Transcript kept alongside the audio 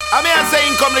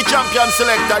come the champion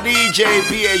selector, DJ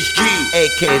PHG,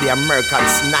 aka the American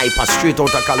Sniper, straight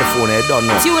out of California, you don't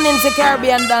know. Tune in to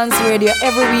Caribbean Dance Radio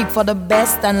every week for the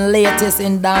best and latest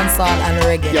in dancehall and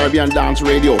reggae. Caribbean Dance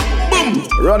Radio. Boom!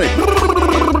 Run it.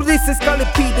 This is Scully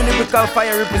P, the lyrical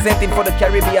fire representing for the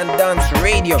Caribbean Dance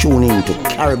Radio. Tune in to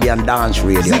Caribbean Dance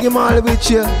Radio. Ziggy Marley with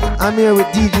you. I'm here with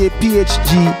DJ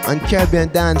PHG on Caribbean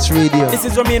Dance Radio. This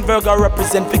is Romain Virgo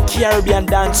represent for Caribbean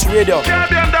Dance Radio.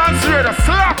 Caribbean Dance Radio,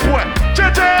 slap one.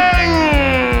 Cha-ching!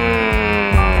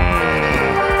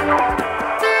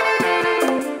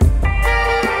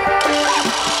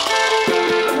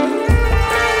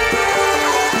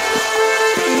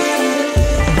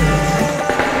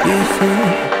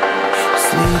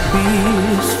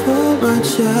 Sleep for my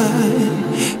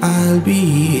child, I'll be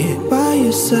here by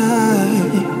your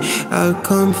side. I'll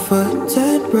comfort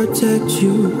and protect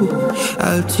you.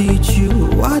 I'll teach you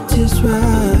what is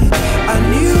right. A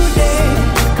new day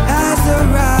has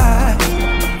arrived.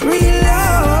 Real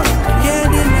love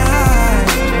can't deny.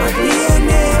 My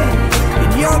DNA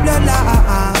in your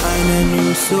bloodline, a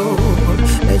new soul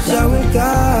that shall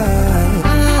guide.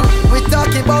 We're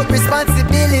talking about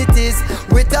responsibilities.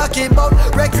 We're talking about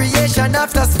recreation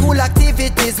after school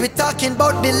activities. We're talking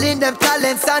about building them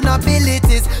talents and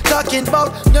abilities. Talking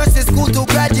about nurses school to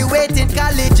graduating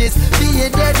colleges.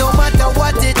 Being there no matter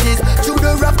what it is. Through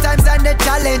the rough times and the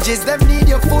challenges. Them need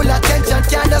your full attention.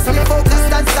 Can't just be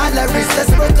focused on salaries. Let's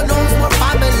broken homes, more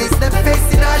families. Them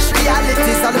facing harsh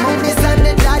realities. All the mommies and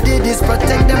the daddies.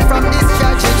 Protect them from this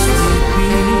tragedy.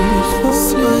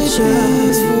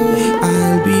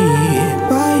 I'll be here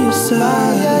by your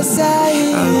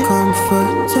side. I'll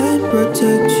comfort and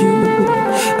protect you.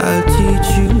 I'll teach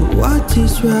you what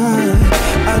is right.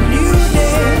 A new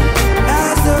day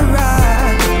has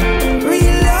arrived.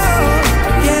 Real love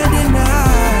can't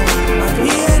deny. My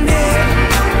DNA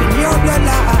in your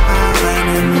bloodline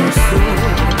and your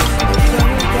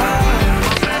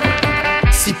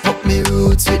soul. Sip up me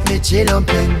roots with me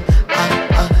chilumping.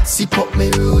 Sip up me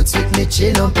roots with me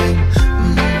chilumping.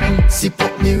 Sip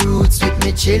up me roots with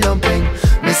me chilumping.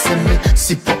 Listen me,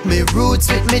 sip up me roots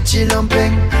with me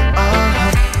chilumping.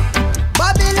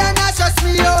 Babylon has just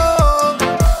me up.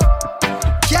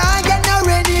 Can't get no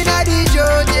rain in the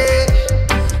journey.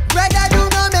 Brother do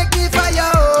not make me fire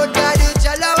out. Daddy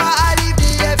chalawa I leave the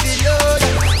heavy load.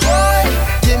 Boy,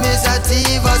 give me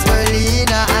sativas,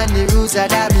 Merlina and the roots of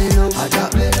Adamilo.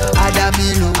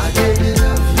 Adamilo.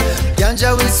 Ganja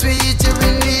will sweet, it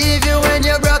will leave you when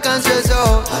you're broke and stressed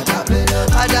out.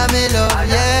 Adamilo,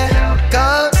 yeah.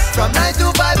 Come from 9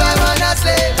 to 5, I wanna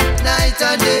slave night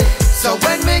and day. So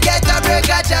when we get a break,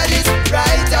 I chalice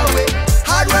right away.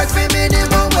 Hard work for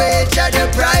minimum wage, at the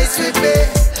price we pay.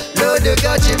 Load the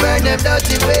gutchy, burn them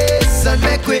dirty ways. Son,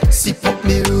 make we sip up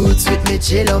me roots with me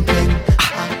chilumping.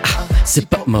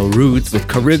 Sip up my roots with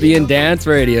Caribbean Dance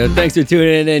Radio. Thanks for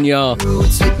tuning in, y'all.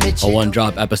 A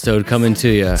one-drop episode coming to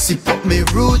you.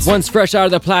 Once fresh out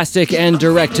of the plastic and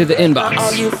direct to the inbox.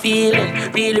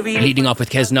 Leading off with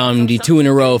Kes Namdi, 2 in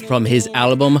a row from his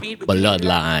album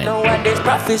Bloodline. Know what this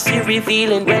prophecy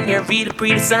revealing when you read the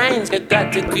pre-signs. You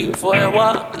got to creep for a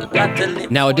walk. You got to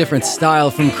live. Now a different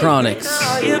style from Chronix.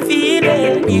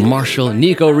 The Marshall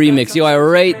Nico remix. Yo, I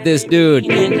rate this dude.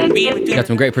 Got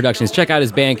some great productions. Check out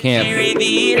his Bandcamp.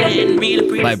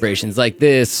 Vibrations like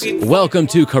this. Welcome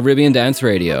to Caribbean Dance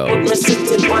Radio.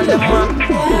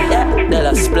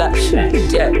 They'll splash,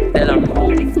 yeah, they'll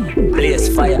move.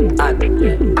 Blaze fire hot,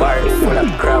 barrel full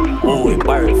of crap. Ooh,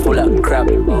 barrel full of crap.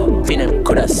 Finna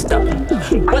coulda stopped.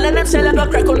 Well, of them sell like a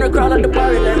crack on the ground at the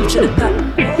barrel and reach the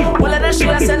top. Well, of them show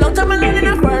I sell out of my line in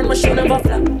a burn, my show never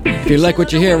flap. If you like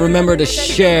what you hear, remember to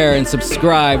share and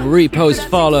subscribe, repost,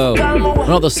 follow on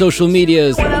all the social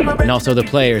medias, and also the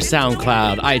players,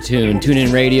 SoundCloud, iTunes,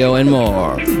 TuneIn Radio, and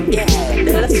more. Yeah,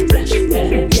 they'll splash,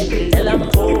 yeah, they'll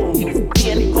move.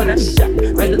 Gonna shot,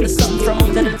 right at the sun from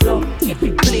under the floor.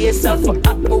 Play yourself for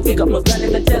apple, pick up my gun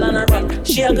and tell on a run.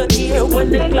 She a good hear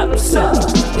when the claps up.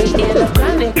 We hear the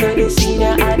chronic, the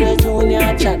senior and the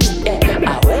junior chat. Yeah,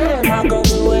 I wear them, I go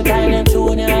do it, kind of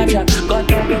junior chat. Got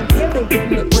them people, bring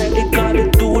the credit card, the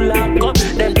tool lock up.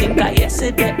 Them think I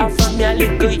yesterday, I from me a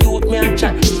little youth, me a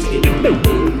chat.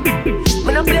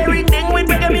 When I play everything with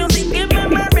reggae music, give me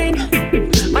my ring.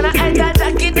 When I enter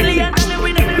jacket, till you know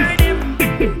with the rhythm.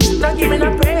 Not giving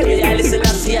a prayer, yeah, listen, I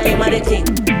see I am the king.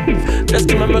 Just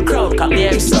give me my crown, call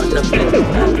me son of play.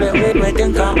 I play with me,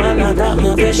 think I'm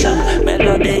another vision.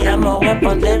 Melody, I'm a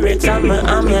weapon, lyrics, I'm my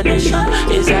ammunition.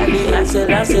 Is that the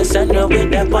answer, send me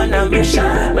with them on a mission.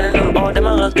 When I know all them,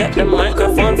 I'll get the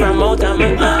microphone from out of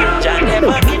my mind. Jah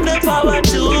never give the power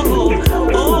to,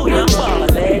 ooh, no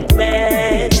ballad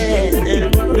man.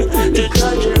 To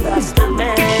judge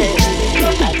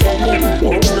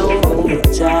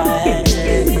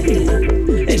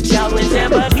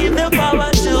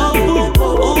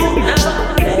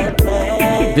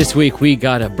This week we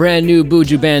got a brand new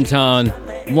Buju Banton,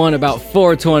 one about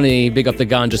 420. Big up the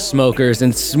ganja smokers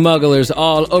and smugglers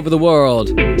all over the world.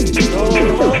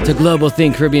 To Global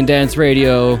Think Caribbean Dance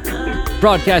Radio,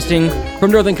 broadcasting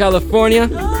from Northern California.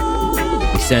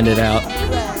 We send it out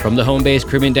from the home base,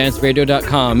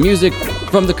 CaribbeanDanceRadio.com. Music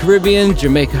from the Caribbean,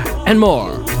 Jamaica, and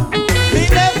more. Me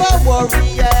never worry,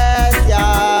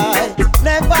 yeah.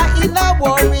 Never in a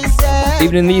worry, yeah.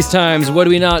 Even in these times, what do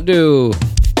we not do?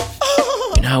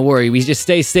 Not worry, we just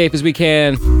stay safe as we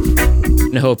can.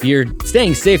 And I hope you're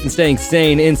staying safe and staying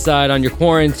sane inside on your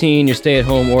quarantine, your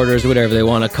stay-at-home orders, whatever they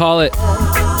want to call it.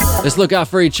 Just look out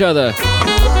for each other.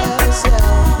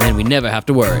 And we never have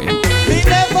to worry. Me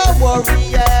never worry,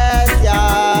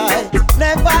 yeah.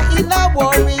 Never in a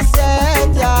worry,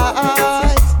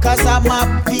 yeah. Cause I'm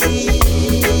happy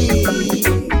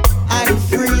and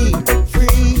free.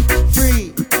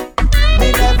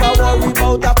 Me never worry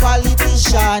about a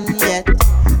politician yet.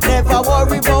 Never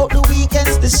worry about the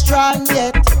weakest, the strong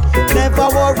yet. Never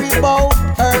worry about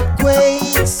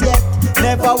earthquakes yet.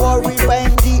 Never worry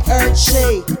when the earth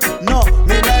shake. No,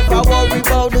 me never worry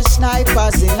about the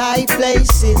snipers in high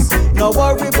places. No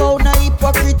worry about no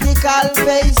hypocritical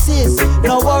faces.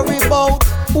 No worry about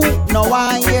who no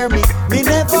one hear me. Me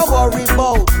never worry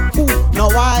about who no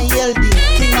one hear the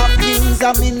King of Kings.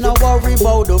 I mean no worry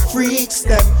about the freaks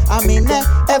them. I mean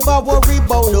never worry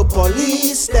about the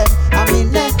police them. I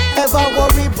mean never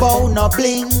worry about no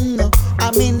bling.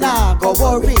 I mean nah go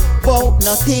worry about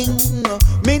nothing.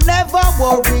 Me never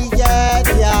worry yet,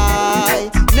 yeah.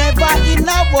 Never in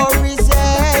a worry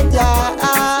yet,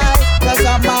 yeah. Cause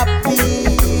I'm happy,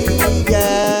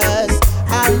 yes.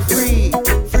 I'm free.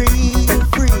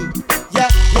 Yeah,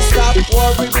 me stop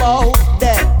worry about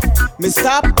that. Me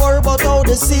stop worry about how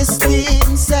the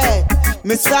system say.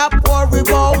 Me stop worry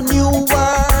about new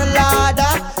world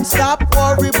order. Stop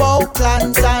worry about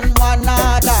clans and one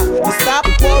another. Me stop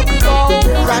worry about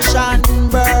crash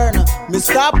and burn. Me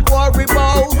stop worry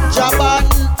about job and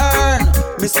earn.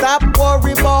 Me stop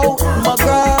worry about my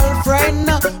girlfriend.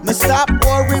 Me stop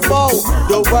worry about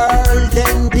the world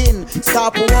ending.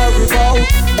 Stop worry about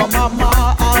my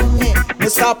mama and me. Me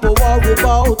stop worry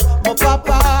about my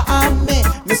papa and me.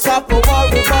 Me stop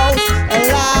worry about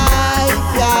life,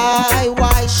 yeah.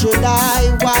 Why should I,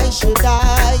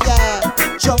 yeah.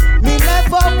 Me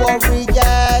never worry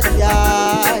yet,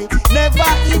 yeah.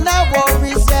 Never in a worry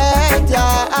yet,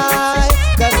 yeah.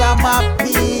 Cause I'm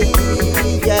happy,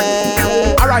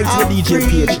 yeah. Alright, so DJ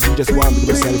PHG just want to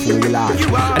yourself in real life.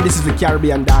 And this is the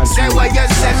Caribbean Dance. Say what you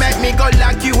say, make me go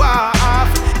lock you off.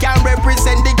 Can't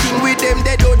represent the king with them,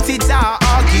 they don't sit off.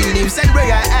 He lives and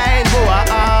where I ain't go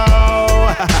out.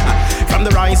 From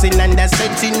the rising and the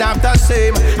setting of the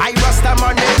same, I rust them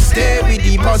on and stay with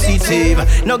the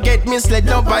positive. No get misled,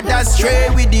 no but astray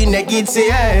with the negative.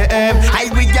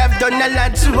 We have done a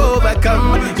lot to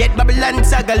overcome, yet Babylon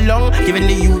tag along, giving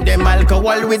the youth them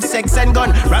alcohol with sex and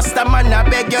gun. Rasta man, I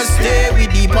beg you stay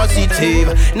with the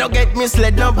positive. No get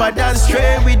misled, no but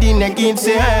astray with the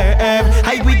negative.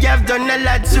 We have done a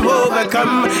lot to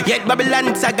overcome, yet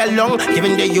Babylon tag along,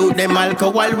 giving the youth them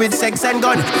alcohol with sex and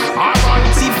gun.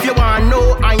 Alright, if you want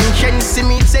no ancient, see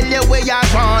me tell you where you're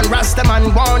gone. Rasta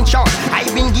man want shot, I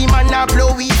been give man a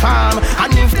blowy palm.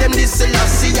 And if them this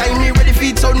see I me ready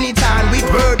for turn it on. With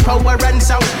word, power and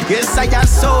sound, yes I have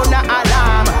sound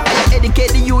alarm. I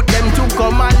educate the youth them to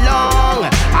come along.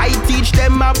 I teach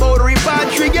them about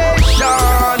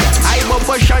repatriation. I will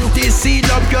Shanti, seal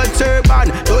up your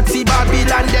turban. Dirty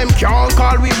Babylon, them can't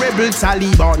call we rebel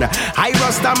Taliban. I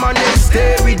Rasta man and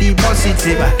stay with the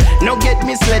positive. No get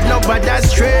misled, no but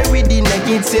astray with the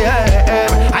negative.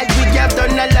 I think I've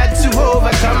done a lot to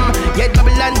overcome, yet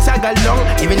Babylon tag along,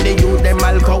 even the youth them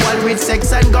alcohol with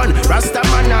sex and gun. Rasta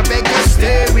man I beg you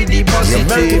stay with the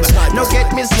positive. No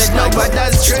get misled, no but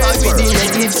astray with the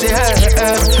negative.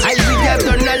 I think I've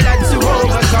done a lot to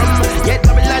overcome, yet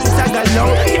Babylon tag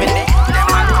along, even the youth them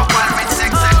alcohol with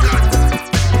sex and gun.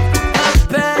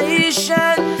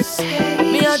 Patience,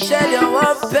 me I tell you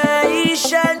what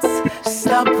patience.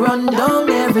 Stop run down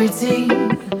everything.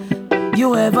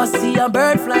 You ever see a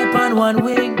bird fly on one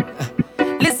wing?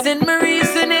 Listen me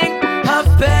reasoning. Have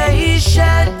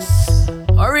patience,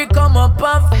 hurry come up,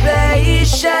 have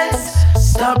patience.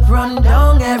 Stop run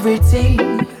down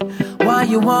everything. Why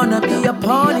you wanna be a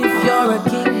pawn if you're a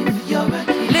king?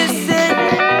 Listen,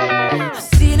 I've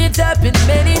seen it happen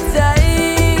many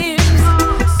times.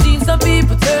 Seen some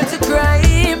people turn to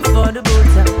crime for the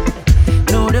butter.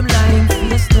 Know them lying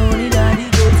face, know the daddy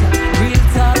gutter. Real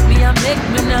talk me and make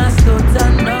me not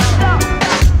stutter now.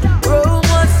 Rome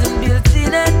wasn't built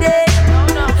in a day,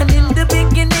 and in the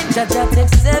beginning Jah take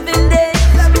 7 days.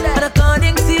 But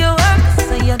according to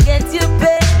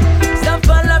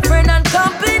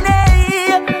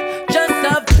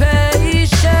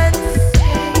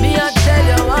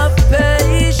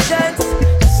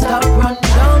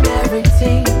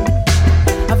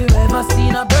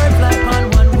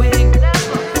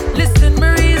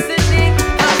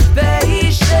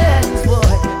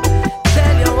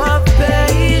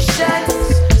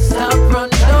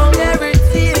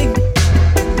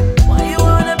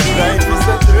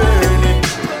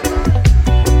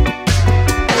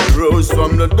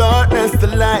the darkness to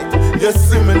light. You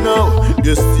see me now,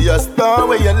 you see a star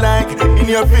where you like. In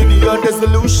your video, the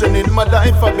solution in my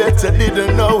life, I bet you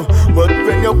didn't know. But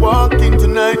when you walk in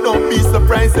tonight, don't be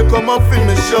surprised to come up in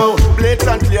my show.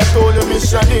 Blatantly, I told you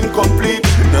mission incomplete.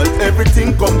 Not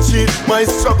everything come cheap. My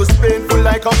struggle's painful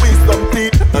like a wisdom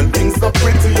teeth. And things are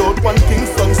pretty out one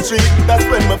Kingston Street. That's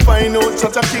when I find out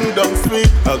such a kingdom sweet.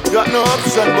 I got no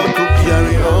option but to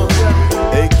carry on.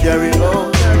 Hey, carry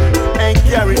on. And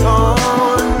carry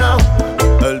on now.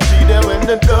 I'll be there when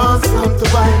the doors come to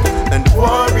bind and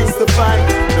war is to fight.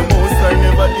 The most I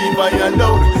never leave I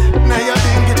alone. Now you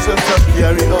think it's just a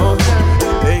carry on.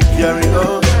 Hey, carry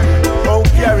on. Oh,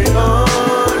 carry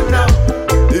on now.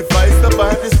 If I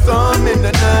survive the storm in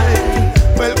the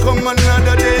night, welcome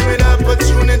another day with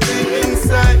opportunity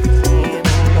inside.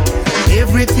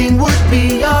 Everything would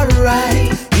be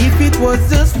alright if it was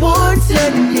just wants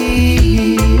and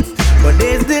needs. But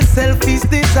there's this selfish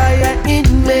desire in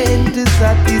men to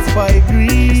satisfy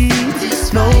greed.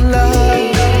 No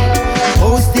love,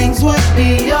 most things would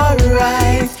be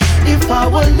alright if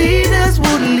our leaders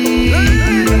would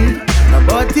lead.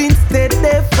 But instead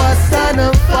they fuss and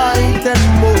a fight and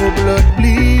more blood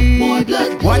bleed.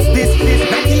 What's this?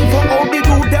 Nothing for all they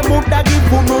do, them woulda give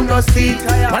who no seat.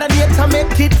 But I need to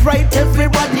make it right,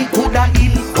 everybody coulda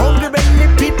eat. Hungry belly,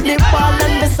 pit, ball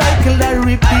and the cycle I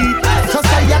repeat.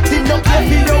 Society no care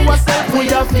for yourself, we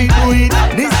have to do it.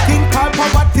 This thing called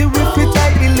poverty, we fit I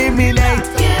eliminate.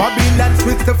 Babylon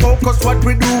switch the focus, what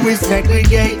we do is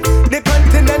segregate. The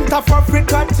continent of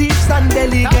Africa, chiefs and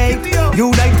delegate.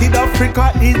 United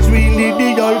Africa is really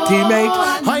the ultimate.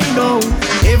 I know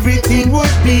everything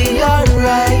would be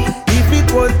alright if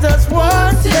it was just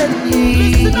wants and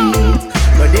needs.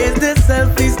 But there's the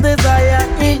selfish desire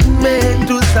in men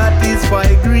to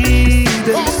satisfy greed.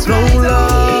 No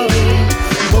love,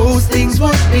 most things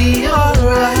would be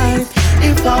alright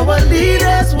if our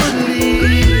leaders would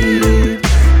lead.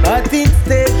 But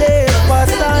instead they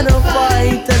fuss and a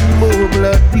fight and more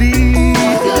blood bleed.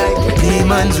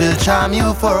 Demons will charm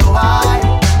you for a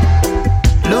while.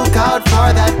 Look out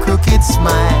for that crooked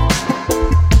smile.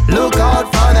 Look out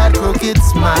for that crooked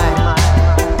smile.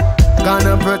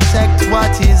 Gonna protect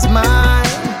what is mine.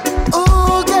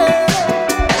 Ooh, girl.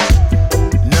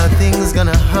 Nothing's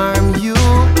gonna harm you,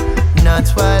 not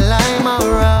while I'm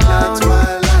around. Not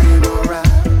while I'm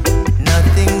around.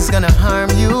 Nothing's gonna harm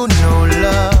you, no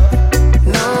love,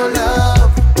 no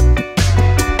love.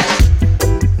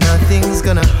 Nothing's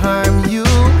gonna harm you,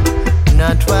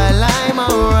 not while I'm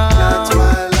around. Not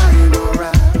while I'm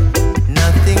around.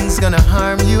 Nothing's gonna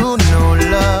harm you, no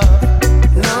love,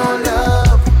 no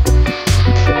love.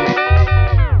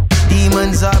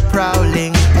 Demons are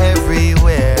prowling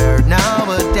everywhere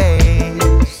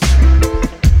nowadays.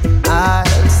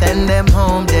 I'll send them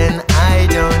home, then I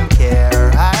don't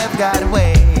care. I've got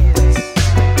ways.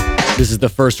 This is the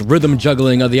first rhythm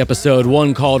juggling of the episode,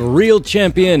 one called Real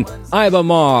Champion, Iba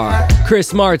Mar,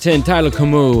 Chris Martin, Tyler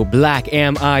Camus, Black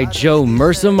Am I, Joe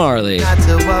Mercer Marley. Not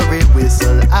to worry,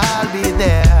 whistle, I'll be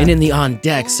there. And in the on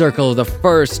deck circle, the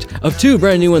first of two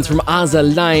brand new ones from Azza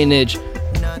Lineage.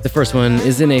 The first one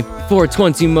is in a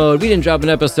 420 mode. We didn't drop an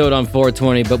episode on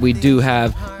 420, but we do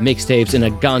have mixtapes in a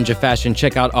ganja fashion.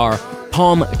 Check out our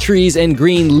Palm Trees and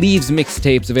Green Leaves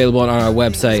mixtapes available on our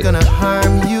website. It's gonna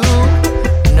harm you,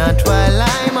 not while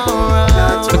I'm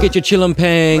around. So get your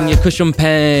chillumpang, your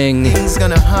kushumpang. Things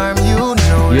gonna harm you,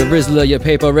 no. Your Rizla, your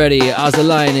paper ready. Azza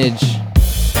Lineage.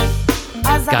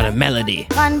 Got a melody.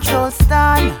 Control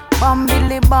stand, bum.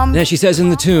 Then she says in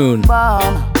the tune,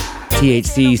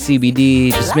 THC,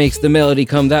 CBD just makes the melody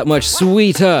come that much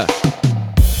sweeter.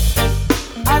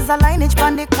 As a lineage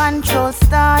on the control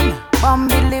stand, bum.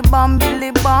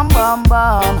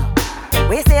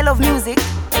 We say love music,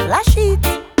 flash it,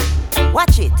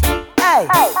 watch it. Hey,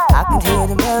 I can hear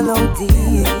the melody,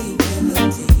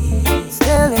 it's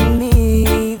telling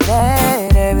me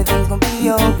that everything's gonna be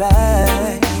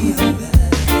alright.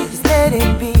 Just let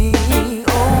it be.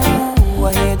 Oh,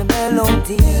 I hear the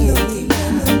melody.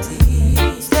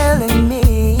 Telling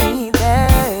me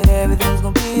that everything's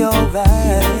gonna be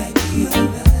alright.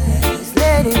 Just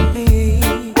let it be.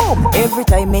 Boom. Every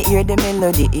time I hear the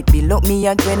melody, it build up me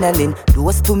adrenaline.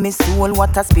 Dose to me soul,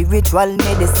 what a spiritual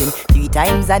medicine. 3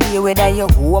 times a day, whether you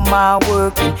home or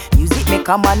working. Music make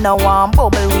a man a warm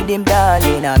bubble with him,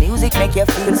 darling. Music make you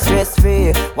feel stress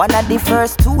free. One of the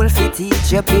first tools for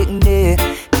teach you picnic.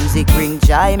 Music bring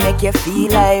joy, make you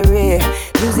feel irate.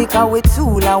 Music our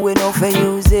tool and we know for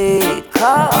use it.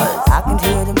 Cause I can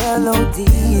hear the melody.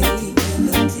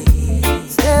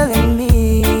 It's telling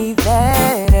me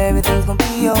that everything's gonna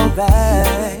be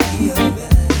alright.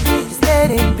 Just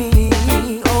let it be.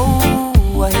 Oh,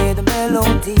 the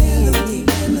melody.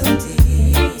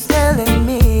 It's telling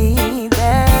me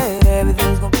that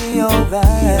everything's gonna be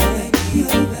alright.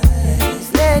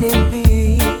 Just let it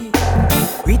be.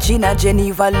 Reaching a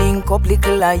Geneva, link up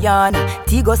little lion.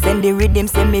 Tigo send the rhythm,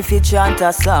 send me fit chant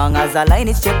a song. As a line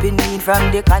is stepping in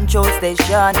from the control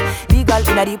station. Legal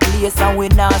in the place and we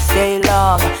not stay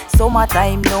long.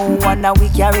 Summertime no one now we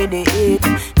carry the heat.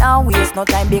 Now waste no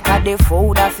time because the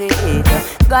food of it.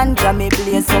 Ganja me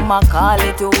play so I call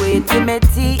it to wait. Give me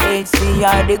THC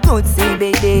or the good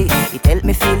CBD. It help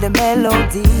me feel the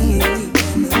melody.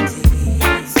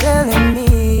 It's telling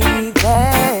me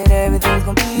that everything's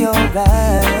gonna be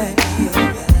alright.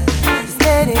 Just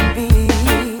let it be.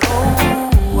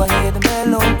 Oh, I hear the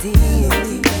melody.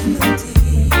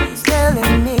 It's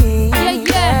telling me.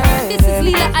 Yeah. This is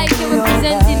Lila Ike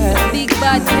representing the Big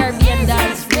Bad Caribbean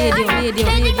Dance Radio.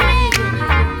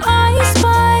 I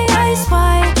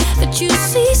spy that you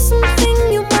see something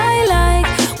you might like.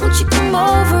 Won't you come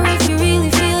over if you really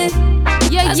feel it?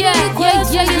 Yeah.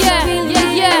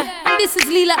 This is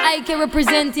Lila Ike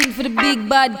representing for the Big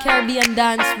Bad Caribbean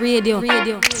Dance Radio. Yo, is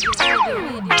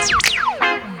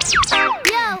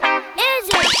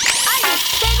it? Are you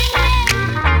kidding me?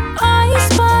 I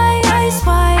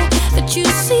spy that you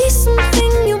see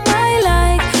something you might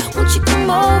like. Won't you come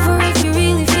over if you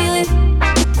really feel it?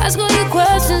 Ask all your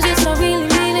questions, yes, I really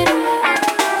mean it.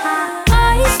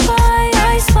 I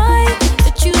spy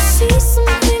that you see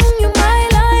something you might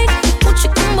like. Won't you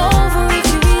come over if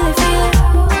you really feel it?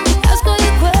 Ask all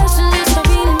your questions, yes, I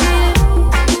really mean it.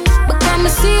 But come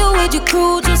and see you with your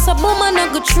crew. Just a woman I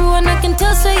go through, and I can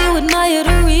tell say you admire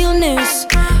the realness.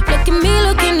 Look at me,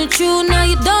 looking at you. Now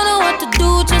you don't know what to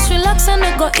do. Just relax and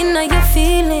I go in on your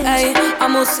feelings. Hey,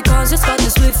 I'm mostly conscious got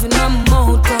this whiff in my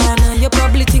mouth corner. You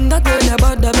probably think that girl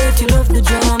about that, bet you love the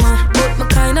drama. But me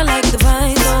kinda like the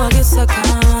vibe, so I guess I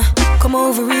can. Come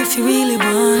over if you really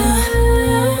wanna.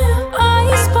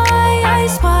 I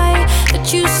spy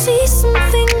that you see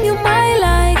something you might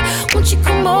like. Won't you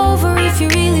come over if you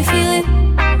really feel it?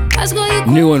 Ask all your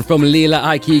New one from Lila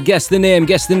Ike. Guess the name. I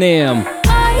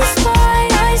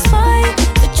spy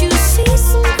that you see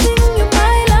something you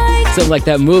might like. Something like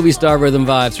that movie star rhythm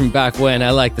vibes from back when. I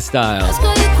like the style. Ask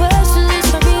all your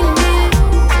questions, I really mean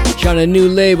it. Trying a new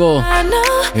label. I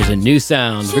know. Here's a new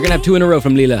sound. We're gonna have two in a row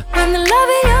from Lila. When the love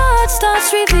in your heart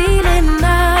starts revealing,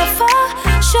 I for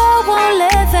sure won't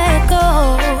let that go.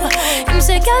 You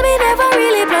say, girl, me never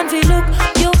really plan to look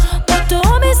you, but to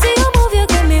hold me, see you move, you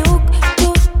get me hooked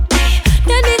too.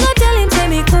 Then he go tell him, say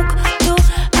me cook too.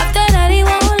 After that, he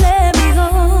won't let me go.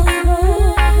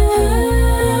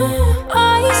 I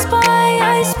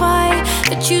spy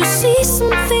that you see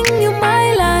something you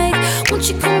might like. Won't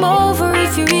you come over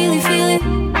if you really feel it?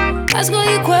 Ask all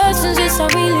your questions, yes, I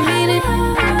really mean it.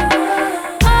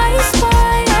 I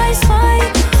spy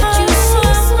that you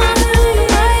see something you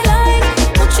might like.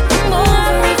 Won't you come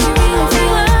over if you really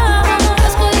feel it?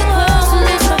 Ask all your questions,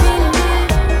 yes, I really mean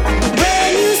it.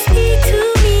 When you speak to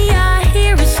me, I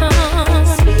hear a song.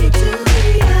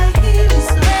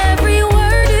 Every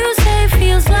word you say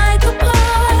feels like a part.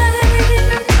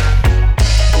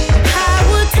 I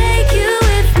will take you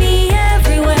with me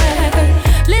everywhere.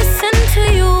 Listen to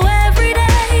you every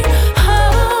day.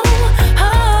 Oh,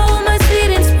 my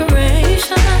sweet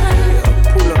inspiration.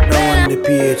 Pull up down the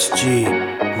PHG,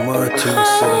 Martin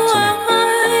Sultan.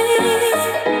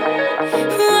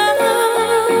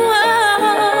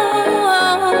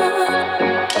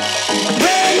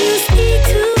 When you speak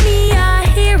to me, I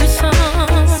hear a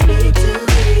song.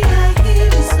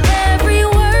 Every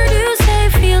word you say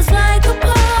feels like a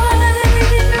part.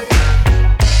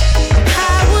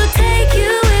 I will take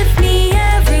you with me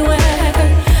everywhere.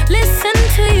 Listen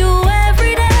to you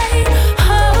every day.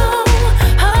 Oh,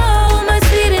 my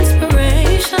sweet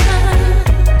inspiration.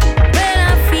 When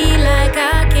I feel like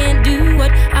I can't do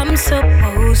what I'm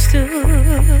supposed to,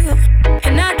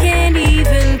 and I can't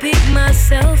even pick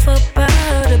myself up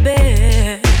out of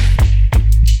bed.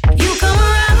 You come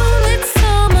around with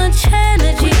so much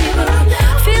energy,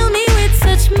 fill me with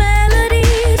such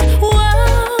melodies.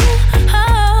 Whoa,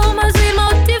 oh, my sweet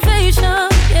motivation,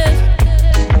 yes.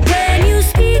 When you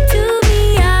speak to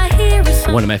me, I hear a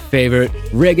song. One of my favorite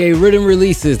reggae rhythm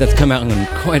releases that's come out in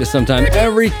quite some time.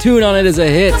 Every tune on it is a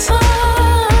hit.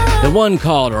 The one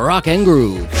called Rock and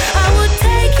Groove.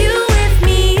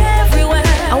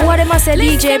 And what am I say,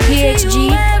 DJ PHG?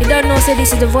 You don't know, say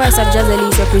this is the voice of Jazz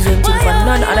Elise representing for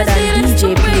none other than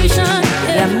DJ PHG,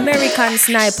 the American African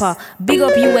sniper. Big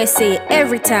up USA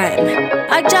every time.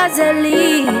 I Jazz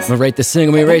Elise. Me rate the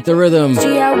single, me rate the rhythm.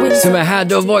 So I had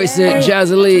to voice it,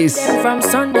 Jazz Elise. From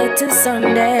Sunday to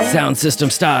Sunday. Sound system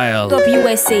style. Big up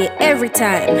USA every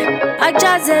time. I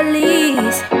Jazz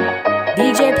Elise.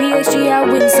 DJ PhD, I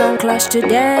win some clash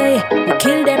today. We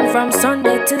kill them from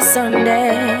Sunday to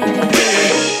Sunday.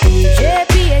 DJ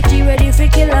PhD ready for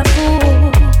kill a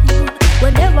fool.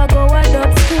 Whenever go a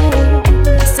dub school.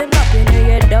 Listen up, you know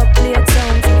your dub play it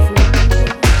sounds so fool.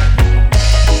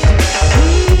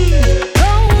 Go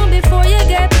on before you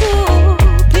get cool.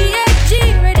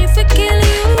 PhD ready for kill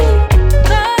you.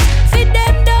 Cause fit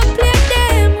them dub play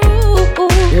them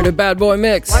rule. You're the bad boy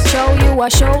mix. Watch how you a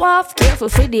show off. Careful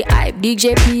for the hype.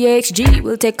 DJ PhD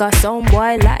will take a sound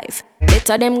boy life.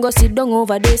 Better them go sit down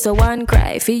over there so one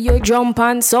cry. Feel your drum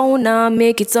and sound and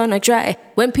make it on a try.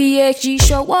 When PhD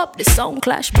show up, the sound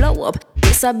clash blow up.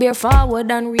 This a bear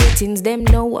forward and ratings them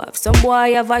know of. Some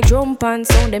boy have a drum and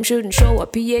sound them shouldn't show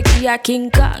up. PhD a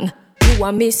King Kong. You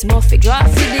a Miss Muffy. Drop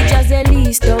for the Jazz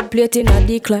Elise, dub plating at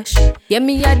the clash. Yeah,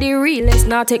 me a the realest,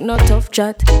 now take no tough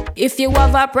chat. If you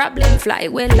have a problem, fly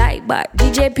well like bat.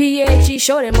 DJ PhD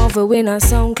show them off a win a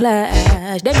sound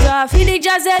clash. Them drop for the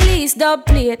Jazz Elise, dub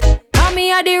plate. Call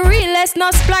me a the realest,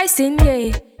 no splicing,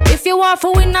 yeah. If you want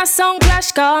to win a sound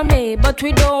clash, call me. But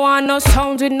we don't want no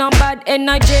sounds with no bad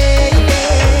energy,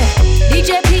 yeah.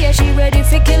 DJ PhD ready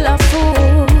for kill a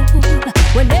fool.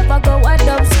 Whenever go a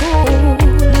dub school.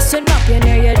 Listen up, you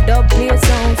know your dub play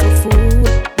sounds so fool.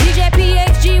 DJ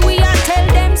PhD, we a tell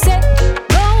them say,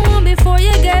 go on before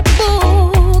you get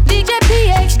booked. DJ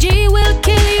PhD will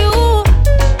kill you.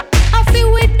 I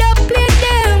feel with dub play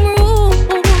them rules.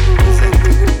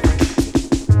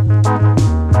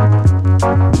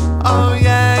 Oh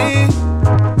yeah,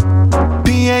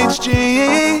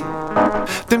 PhD,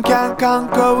 them can't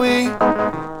conquer we.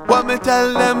 What me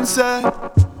tell them, sir?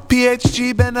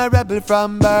 PhD been a rebel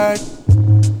from birth.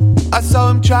 I saw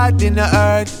him tried in the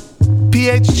earth.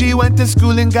 PhD went to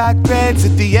school and got grades.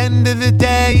 At the end of the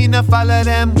day, he no follow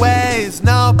them ways.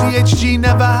 Now PhD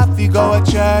never have to go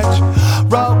to church.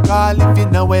 Roll call if you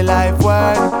know where life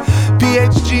work.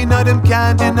 PhD know them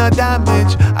can't do no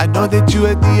damage. I know that you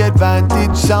had the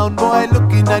advantage. Sound boy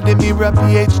looking at the mirror.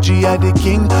 PhD are the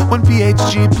king. When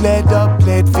PhD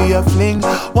played for your fling.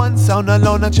 One sound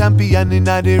alone a champion in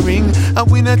the ring. And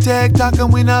we no take talk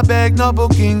and we no beg no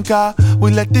booking car.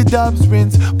 We let the dubs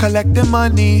rinse, collect the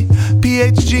money.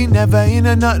 PhD never in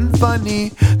a nothing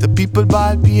funny. The people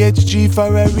ball PhD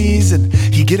for a reason.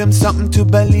 He get them something to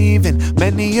believe in.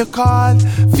 Many are called,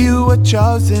 few are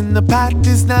chosen. The path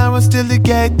is narrow, still the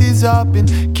gate is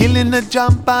open. Killing the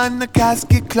jump on the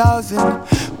casket closing.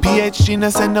 PhD no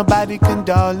send nobody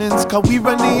condolence. Cause we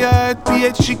run the earth,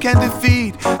 PhD can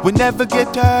defeat. We never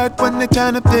get hurt when they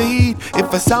turn up the heat.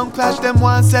 If a sound clash them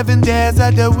 7 days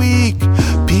of the week.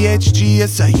 PhD,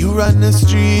 yes, so you run the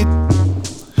street.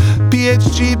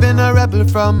 PhD been a rebel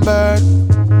from birth.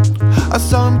 I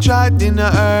saw him tried in the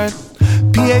earth.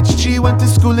 PhD went to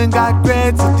school and got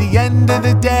grades. At the end of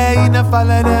the day, he no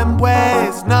follow them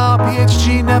ways. No,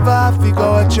 PhD never have to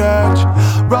go to church.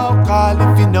 Roll call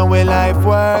if you know where life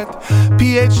worth.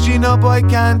 PhD, no boy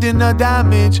can't do no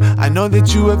damage. I know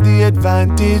that you have the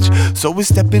advantage. So we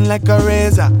stepping like a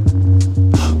razor.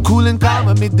 Cool and calm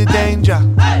amid the danger.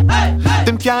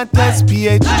 Them can't test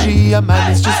PhD. A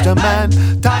man is just a man.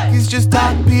 Talk is just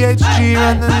talk. PhD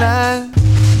run the land.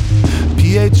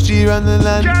 PhD run the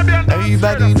land.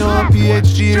 Everybody know a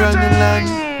PhD run the land.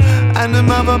 And them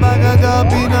have a bag of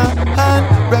dub in a hand.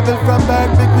 Rebel from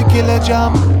birth, make we kill a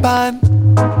jump pan.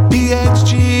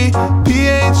 PhD,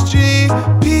 PhD,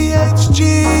 PhD,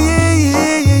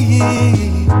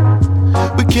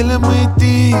 we kill him with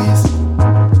these.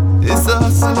 It's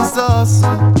awesome, it's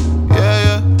awesome.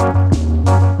 Yeah,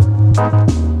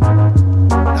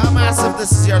 Now massive,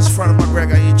 this is yours from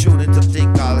McGregor. You tune into a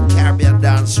thing called Caribbean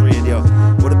Dance Radio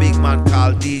with a big man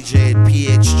called DJ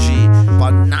PhD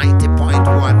on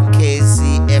 90.1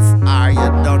 KZFR.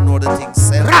 You don't know the thing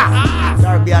said.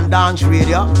 Caribbean Dance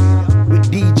Radio with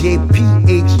DJ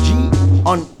PhD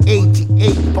on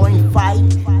 88.5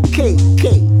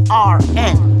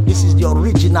 KKRN. This is the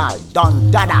original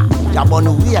Don Dada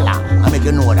Jabonuela. I make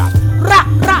you know that. Ra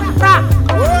ra ra.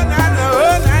 Oh na na,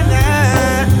 oh na na.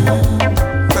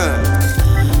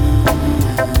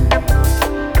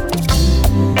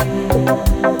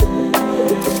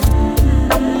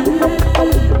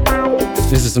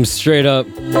 This is some straight up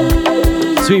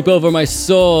sweep over my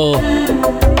soul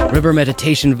river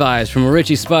meditation vibes from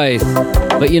Richie Spice.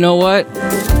 But you know what?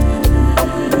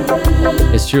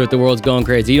 It's true that the world's going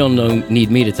crazy. You don't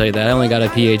need me to tell you that. I only got a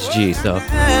PhD, so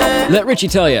let Richie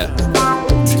tell you.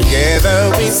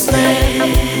 Together we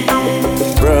stand,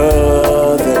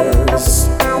 brothers.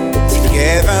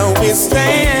 Together we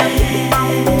stand,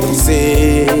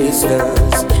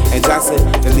 sisters. And just say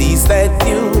the least that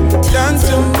you done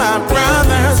to my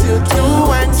brothers, you do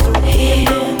unto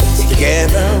him.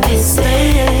 Together we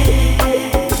stand,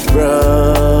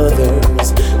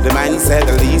 brothers. The man said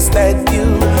the least that you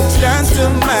done to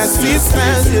my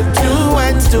sisters, you do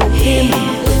unto him.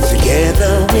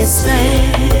 Together we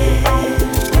stand,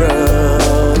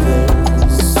 brothers.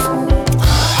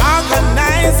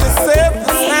 Organize yourself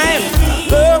this time.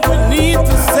 Love we need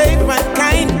to save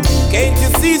mankind. Can't you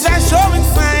see just showing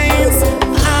signs?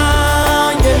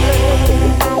 Ah, yeah.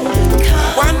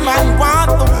 One man want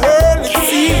the world, it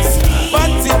seems, but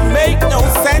it make no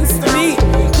sense to me.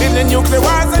 Building nuclear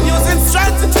wars and using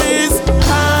strategies.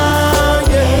 Ah,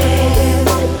 yeah.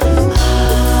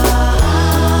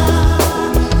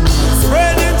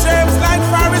 Spreading germs like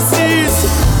Pharisees.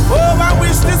 Oh, I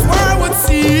wish this war would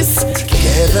cease.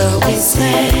 Together we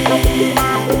stand,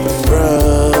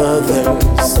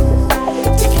 brothers.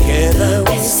 Together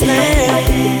we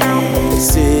stand,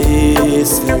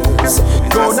 sisters.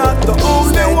 You're not the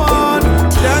only one.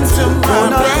 Dance to my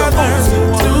brothers,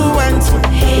 do and to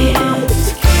him.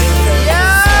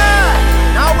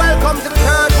 Yeah! Now welcome to the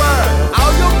third world. How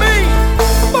you mean?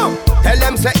 Boom! Tell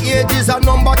them say age is a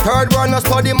number. Third world no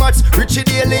study maths. Richie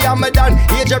Daly and me done.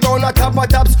 Age around a top of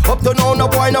tops. Up to now no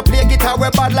boy no play guitar. We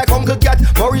bad like Uncle Cat.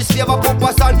 Maurice Favor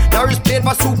Papa Son. Norris played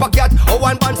for Super Cat. Oh,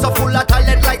 one band so full of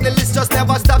talent like the list just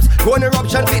never stops. Go on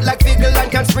eruption fit like Figgle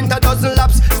and can sprint a dozen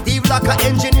laps. Steve Locker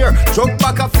engineer. Drug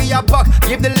back a fear buck.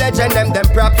 Give the legend them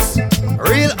props.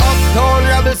 Real uptown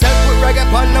rebels help put reggae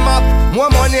on the map. More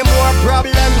money, more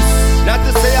problems. Not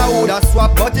to say I woulda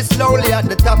swap, but it's lonely at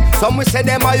the top. Some will say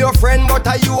them are your friend, but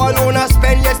are you alone a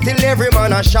spend? Yes, still every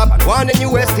man a shop. And want the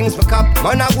newest things for cop.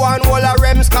 Man a go on wall of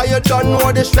rems, cause you don't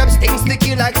know the straps. Things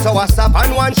sticky like sour sap.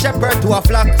 And one shepherd to a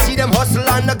flock. See them hustle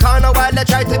on the corner while they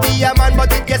try to be a man,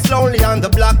 but it gets lonely on the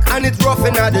block. And it's rough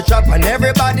in the trap. And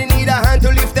everybody need a hand to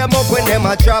lift them up when them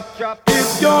a drop.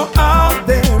 If you're out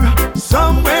there,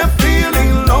 somewhere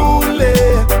feeling lonely,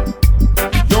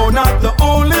 you're not the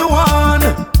only one.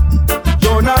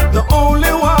 You're not the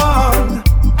only one.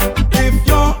 If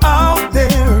you're out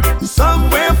there,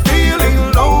 somewhere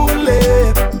feeling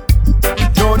lonely,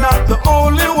 you're not the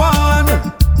only one.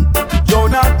 You're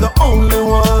not the only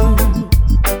one.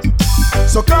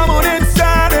 So come on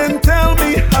inside and tell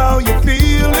me how you're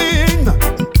feeling.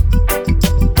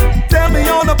 Tell me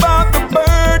all about the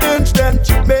burdens that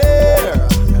you bear.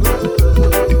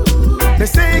 They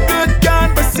say good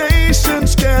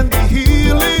conversations can be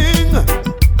healing.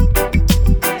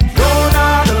 You're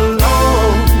not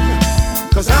alone,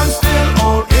 'cause I'm still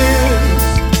all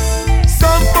in.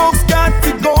 Some folks got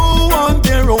to go on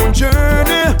their own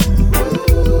journey.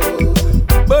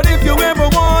 But if you ever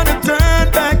wanna turn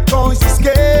back, 'cause you're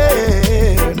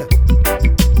scared,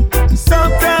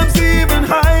 sometimes even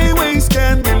highways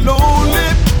can be lonely.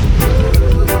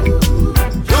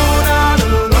 You're not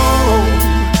alone,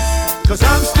 'cause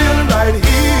I'm still right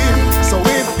here. So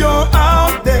if you're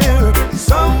out there,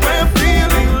 somewhere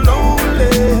feeling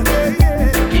lonely,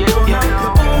 you're not the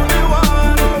only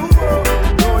one.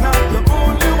 You're not the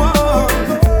only one.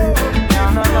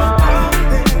 You're not out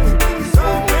there,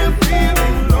 somewhere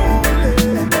feeling lonely.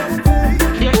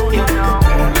 You're not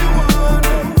the only one.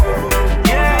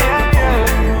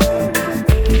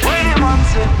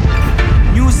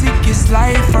 Music is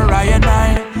life for I and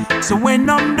I. So when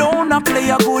I'm down, I play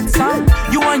a good song.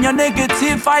 You and your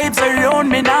negative vibes around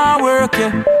me now work,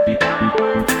 yeah.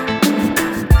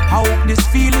 I hope this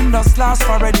feeling does last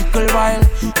for a little while.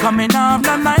 Coming off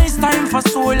a nice time for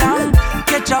so long.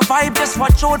 Catch a vibe, just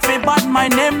watch out for bad my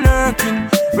name lurking.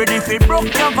 Ready for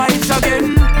broke your vibes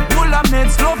again. Full of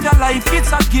meds, love your life,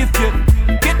 it's a gift, yeah.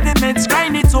 Get the meds,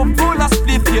 grind it up, full of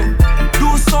spliff, yeah.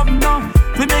 Do something now,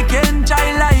 we make you enjoy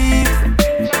life.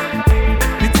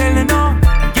 Me telling you,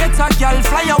 get a girl,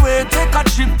 fly away, take a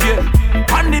trip,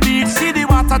 yeah. On the beach, see the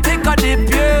water, take a dip,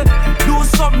 yeah. Do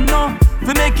something now,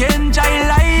 we make you enjoy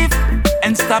life.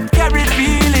 And stop carry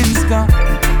feelings, cause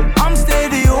I'm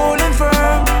steady holding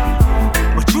firm.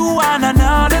 But you want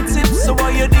another tip, so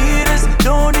what you did is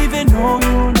don't even know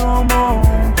you no more.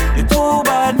 You're too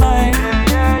bad, man.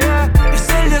 You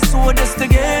sell your soul just to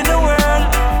gain the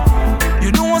world.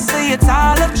 You know, say it's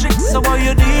all a trick, so what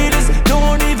you did is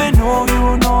don't even know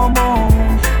you no more.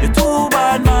 You're too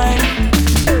bad, man.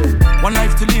 One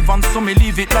life to live and so me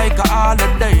live it like a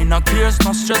holiday. No cares,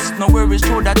 no stress, no worries,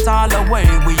 throw that all away.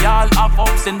 We all have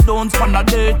ups and downs from a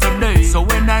day to day. So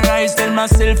when I rise, tell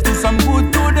myself do some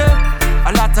good today.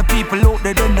 A lot of people out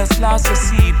there don't just lost your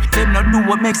sleep. Them not do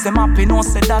what makes them happy, no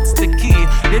say that's the key.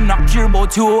 Them not care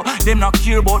about you, them not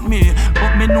care about me.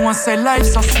 But me know say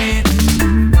life's so sweet.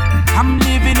 I'm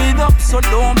living it up, so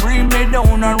don't bring me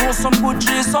down. And roll some good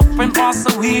juice up and pass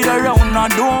the weed around. I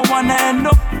don't wanna end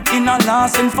up in a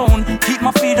lost and found. Keep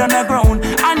my feet on the ground,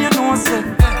 and you know say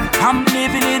I'm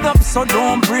living it up, so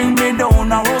don't bring me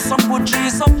down. I roll some good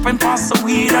juice up and pass the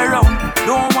weed around.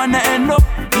 Don't wanna end up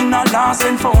in a lost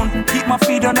and found. Keep my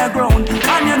feet on the ground,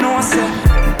 and you know say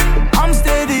I'm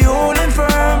steady holding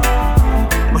firm.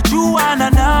 But you want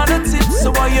another tip,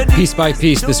 so why you Piece by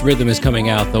piece, this rhythm is coming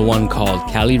out, the one called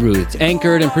Cali Roots,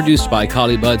 anchored and produced by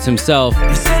Collie Buddz himself,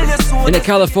 in a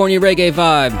California reggae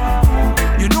vibe.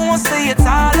 You know, say it's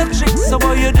all a trick, so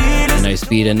why you did A nice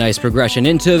beat and nice progression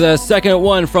into the second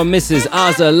one from Mrs.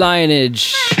 Aza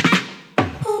Lionage.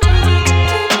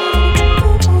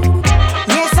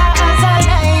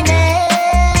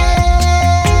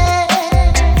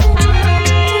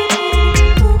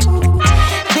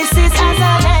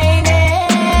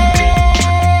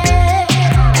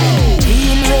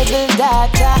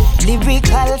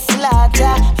 Lyrical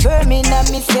slaughter, firming on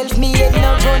myself, me head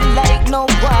no run like no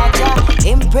water.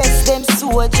 Impress them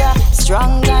soldier,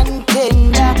 strong and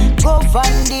tender.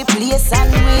 Govern the place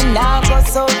and we now go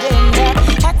surrender.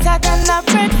 Hotter than a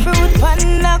breadfruit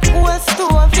pan a cool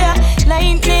stove, yeah.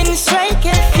 Lightning strike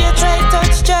if you try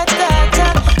touch your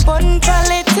data. Bun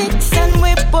politics and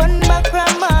we bun back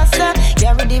from master.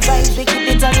 Carry the vibes, we keep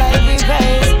it alive, we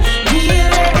rise. Real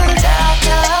rebel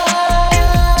data.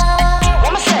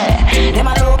 Them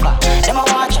a loca, them a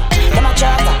watcher, them a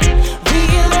chatter.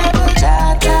 Real rebel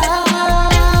data.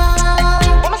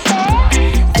 What I say?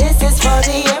 This is for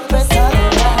the Empress all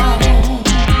around.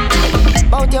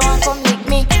 Bout you want come lick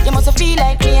me, you must feel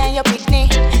like me and you pick me.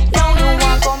 Now you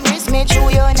want come risk me, true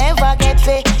you never get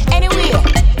fit. Anyway,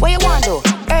 what you want do?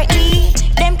 Hurt me,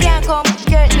 them can't come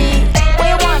hurt me. What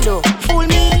you want do? Fool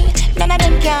me, none of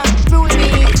them can rule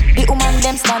me. The woman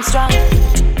them stand strong,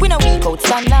 we no weak out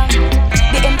stand long.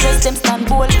 The Empress them stand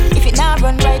bold. If it not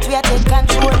run right, we are take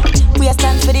control. We are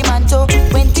stand for the man too.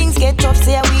 When things get tough,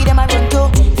 say we them a run too.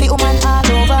 The woman all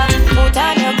over. Put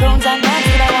on your grounds and dance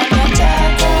with a one your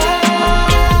chatter.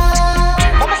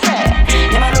 What I say?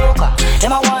 Them a loca,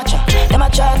 them a watcher, them a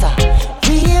chatter.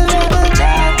 Real rebel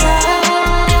chatter.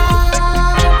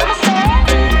 What I say?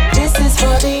 This is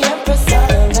for the Empress all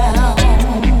around.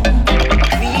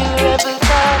 Real rebel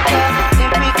chatter,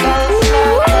 lyrical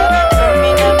slaughter.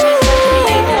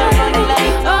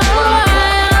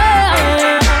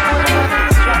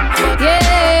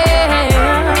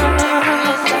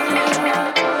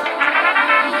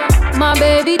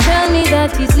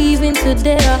 That he's leaving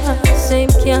today, same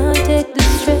can't take the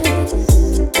stress.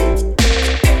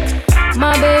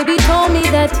 My baby told me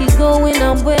that he's going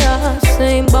somewhere,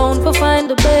 same bound for find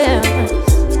the best.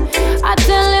 I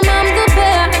tell him I'm the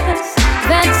best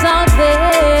that's out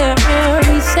there.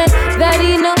 He said that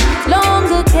he no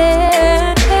longer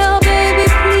cares. Oh baby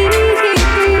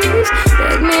please,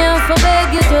 beg me up for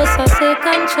beg you just a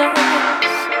second chance.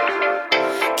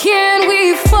 Can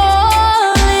we fall?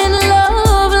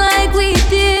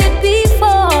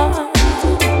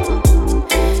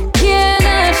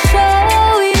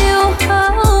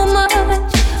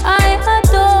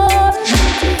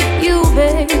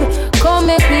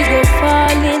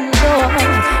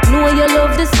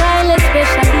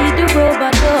 Especially the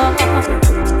robot dog.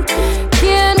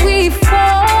 Can we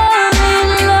fall in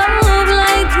love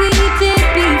like we did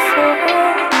before?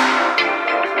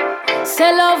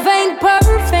 Say love ain't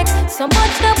perfect. So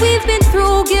much that we've been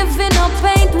through, giving up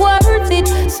ain't worth it.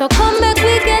 So come back,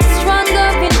 we get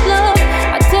stronger in love.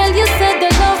 I tell you, said the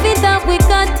loving that we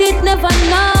got, it never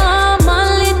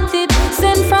normal it.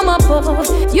 Sent from above.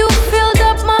 You filled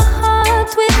up my heart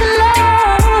with love.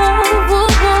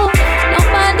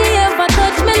 Nobody ever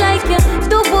touched me like you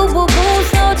do,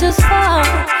 so just fall.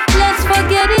 Let's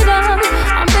forget it all,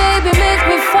 and baby make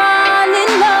me fall in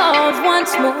love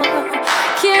once more.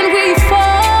 Can we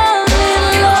fall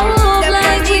in love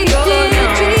like we did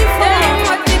before?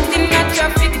 What if in the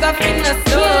traffic up in the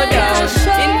soda,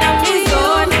 in the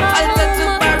zone, also to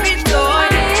Paris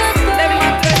zone? Them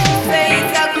want to say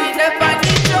it's a good up on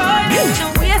the road. No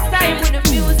waste time with the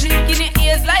music in the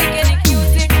ears like any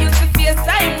music. Use the face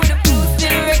time with the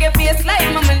reggae bass like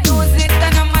mama lose it.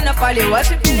 And I'm on a party,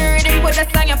 watch it in the rhythm, put a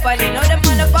song up on it. Know them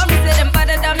on the bomb, say them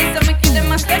bother down me, so me kill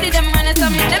them and study them and it's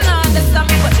on me. Them not understand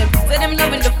me, but them say them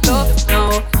loving the flow.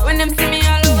 No, when them see me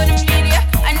all over the media,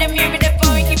 and them hear me they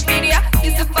on Wikipedia.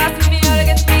 Used to fast with me all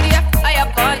get speedier. I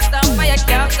have bought some fire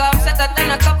can't come, shut up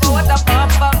and a cup of water bomb.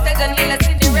 Tell Janila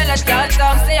Cinderella can't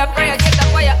come, say a prayer, get a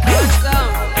fire awesome.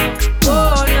 Oh,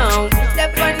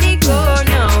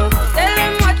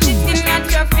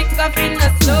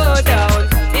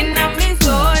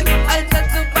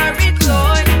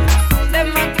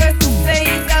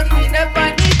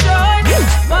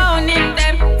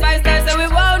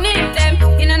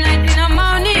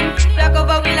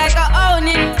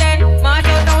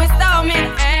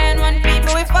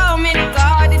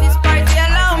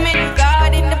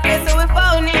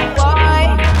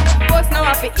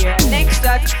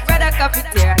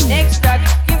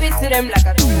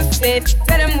 too safe.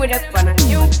 Tell them with us on a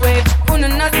new wave. Who know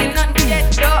nothing, nothing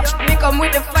yet though. Me come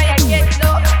with the fire, get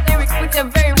low. Lyrics put you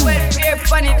very well, fear,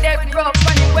 funny, death, rough,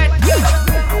 funny, wet.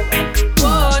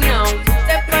 Whoa now,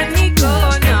 step on me,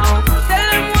 go now. Tell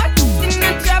them what, in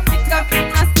the traffic, I feel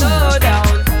slow down.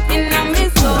 In a me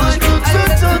zone, I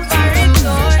set the fire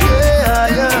zone.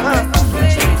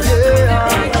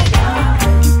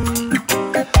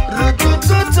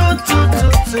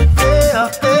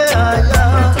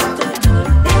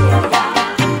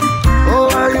 Oh,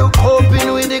 are you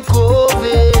coping with the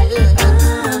COVID?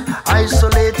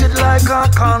 Isolated like a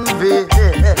convict.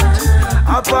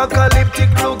 Apocalyptic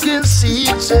looking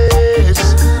seats.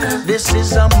 This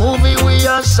is a movie, we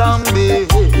are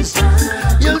zombies.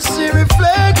 You'll see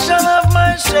reflection of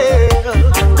myself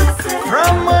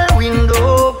from my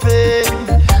window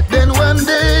pane. Then one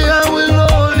day I will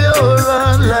hold your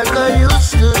hand like I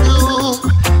used to do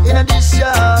in this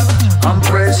year.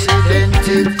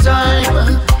 Unprecedented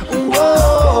time.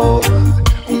 Whoa,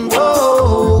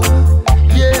 whoa,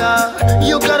 yeah.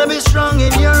 You gotta be strong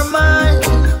in your mind.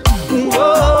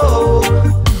 Whoa,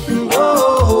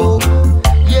 whoa,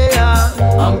 yeah.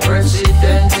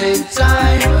 Unprecedented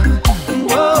time.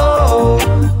 Whoa,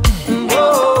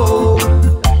 whoa,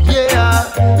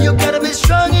 yeah. You gotta be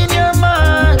strong in your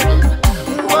mind.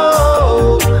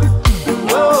 Whoa,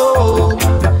 whoa,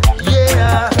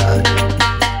 yeah.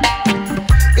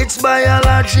 It's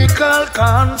biological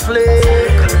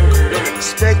conflict,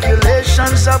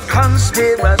 speculations of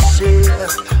conspiracy.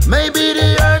 Maybe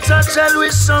the earth will tell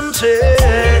us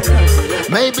something.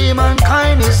 Maybe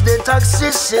mankind is the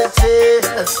toxicity.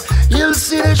 You'll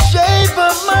see the shape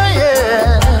of my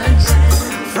hands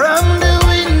from the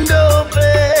window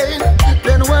pane.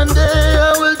 Then one day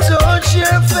I will touch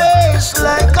your face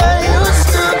like I used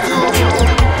to do.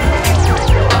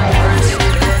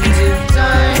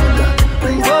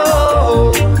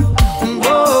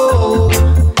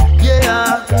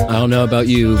 I don't know about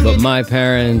you, but my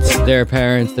parents, their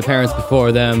parents, the parents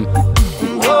before them,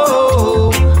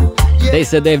 they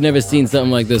said they've never seen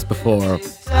something like this before.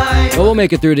 But we'll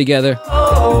make it through together.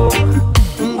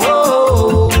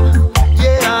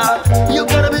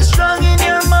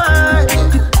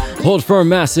 Hold firm,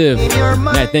 Massive.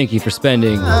 Matt, thank you for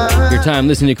spending your time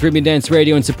listening to Caribbean Dance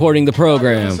Radio and supporting the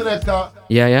program.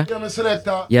 Yeah? Yeah,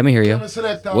 let me hear you.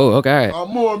 Whoa, okay.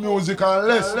 More music and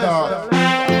less talk.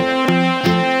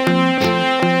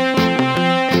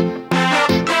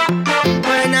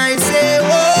 When I say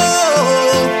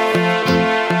whoa,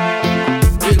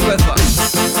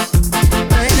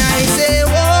 when I say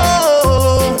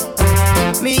whoa,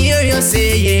 me hear you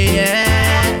say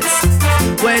yes.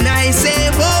 When I say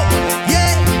whoa,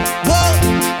 yeah, whoa,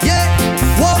 yeah,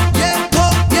 whoa, yeah,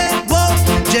 whoa, yeah, whoa.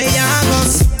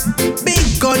 J-Agos,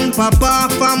 big gun papa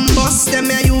from bus. Them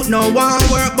ya youth no want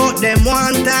work, but them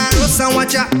want time. And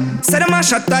watch ya. Say them a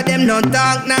shot at them no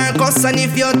talk narcos. And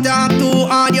if you talk too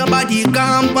hard, your body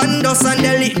camp and dust and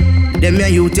deli. Them ya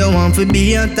youth you want to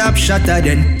be a top shot at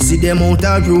them. See them out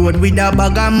a road with a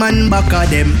bag of man back of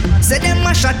them. Say them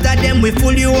a shot at them, we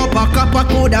pull you up a cup a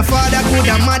coulda father,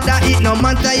 coulda mother. It no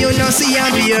matter, you no see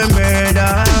a be a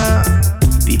murder.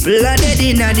 People are dead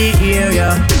in the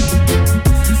area.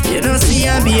 You no see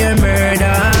a be a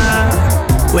murder.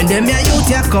 When them ya youth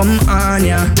ya come on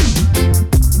ya.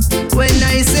 When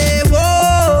I say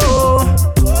whoa,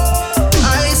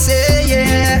 I say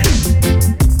yeah.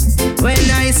 When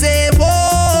I say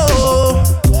whoa,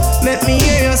 make me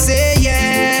hear you say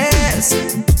yes.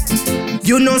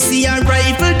 You know see a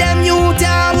rifle them youth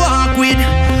a walk with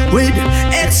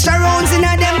extra rounds in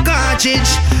a them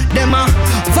cartridge. Them a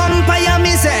vampire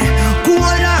me say,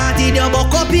 cool-hearted. You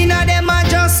buck up in a them a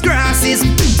just grasses.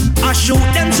 I shoot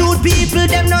people,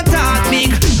 them not talk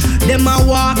big. Them a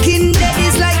walking dead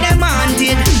is like them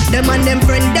haunted. Them and them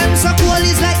friend, them so cool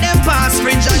is like them past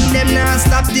fridge. And them not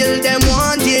stop till them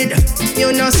wanted.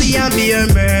 You know see a beer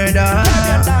murder.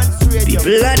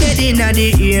 People are dead in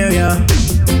the area.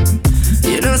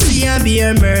 You know see a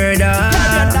beer murder.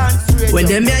 When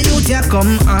them ya youth ya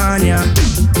come on ya.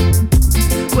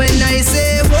 When I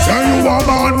say whoa, say you a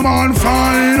bad man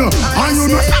fine, and you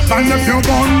not stop and if you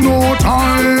got no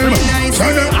time.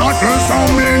 Say them atlas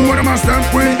and men, when them a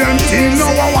step with them team.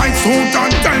 Now a white suit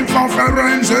and time for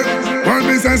forensic. When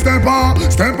me say step on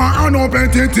and no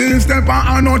petitive. Step on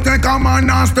and no take a man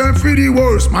and step for the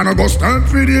worst. Man a go step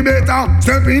for the better.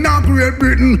 Step in a Great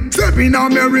Britain, step in a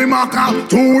Merrimaca.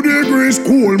 2 degrees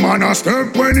cool, man a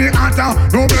step when he hotter.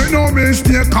 No make no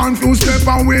mistake, confused step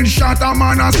and wind shatter.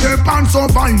 Man a step and so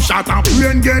fine shatter,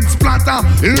 brain get splatter.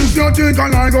 If you think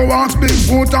I go ask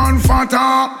Bigfoot and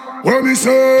fatter. Where me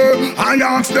say, I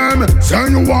ask them, say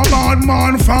you a bad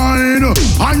man fine,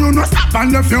 and you no stop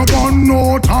and left your gun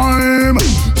no time.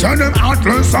 Say them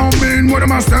atlas and mean, where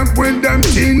them a step with them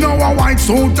teen, now a white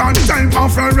suit and time for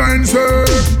forensic.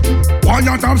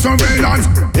 Quiet of surveillance,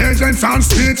 agents and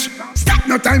stitch. Stop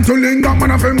no time to linger,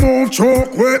 man, if you move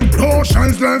choke quick. No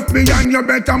shells left behind, you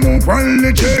better move well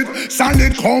legit.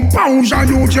 Solid composure,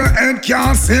 use your head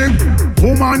can't sing.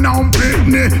 Woman and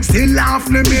Britney, still laugh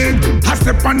me mid. I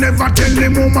step and never tell the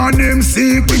woman him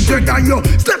secret. Whether you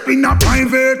step in a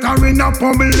private or in a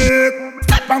public.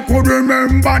 Stepper could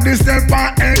remember the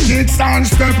stepper ethics and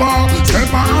stepper.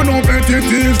 Stepper and no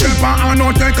petitive, stepper and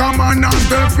no take a man and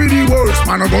step for the worst.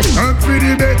 Man, I go step for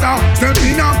the better. Step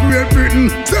in a Great Britain,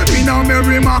 step in a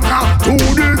Merrimack. 2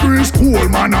 degrees cool,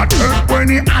 man, I take when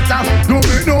it hotter. No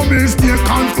make no mistake,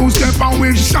 confused stepper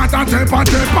with shatter. Stepper,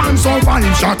 step and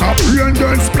survive, shatter, brain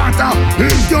dead splatter.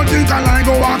 If you think I like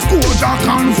go ask coach, I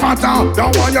can fatter.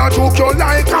 That why you took you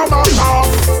like a matter.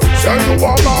 Say you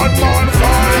a bad man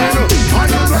fine. I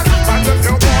know that and if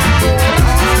you want to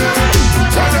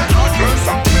say the address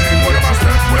of me, what you must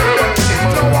step with them. You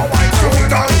know a white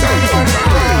suit and take some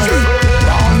crazy.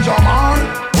 Ganja man,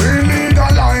 we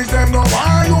legalize them. Now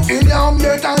why you feel them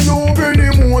better? You be the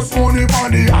most money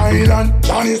on the island.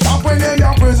 Johnny stop when they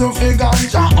are prison for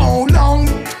ganja. How long?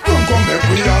 Don't come back,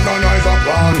 we organize a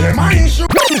plan. Them a issue.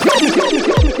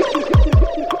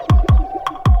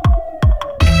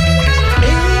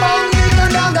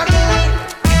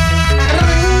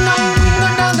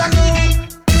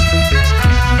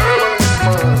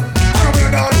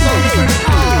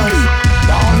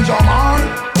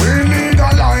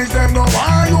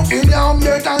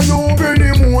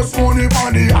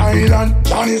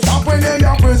 Johnny stop when they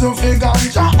are prison for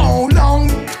ganja. How long?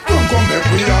 Don't come back,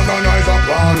 we organize a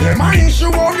plan. Them a issue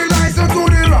on the license to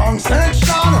the wrong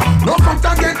section. No come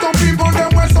to get to people,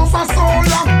 them will suffer so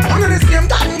long. One of the same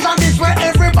ganja, this where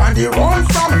everybody run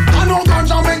from. I know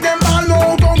ganja make them ball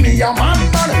out on me a man.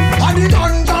 And the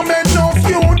ganja make no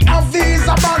feud a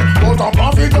visa ban. But a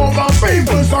profit over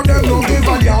people, so them don't give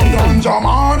a damn ganja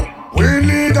man. We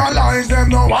legalize them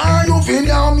now. Why you feel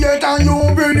them yet and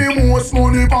you bring the most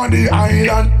money on the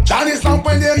island? Johnny stop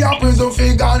when they are prison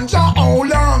for ganja. How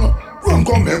long? Run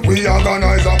come make we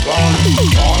organize a plan.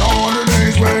 On all the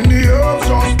days when the herbs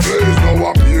just blaze,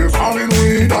 now appear foreign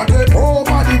weed that take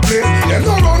over the place. Them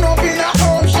go run up in a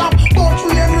herb shop, but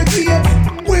we every day.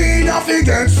 Weed off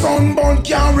against sunburn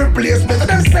can't replace. Better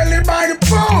them sell it by the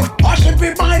pound or ship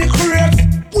it by the crates.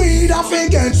 Weed off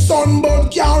against sunburn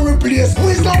can't replace.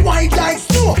 Wisdom white like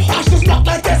snow, ashes black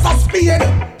like a spade.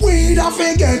 Weed off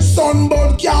against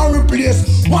sunburn can't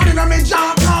replace. One in a me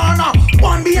jaw corner,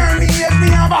 one behind me ears. Me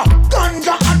have a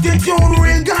ganja attitude,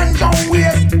 real ganja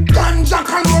waste. Ganja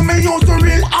can do me use the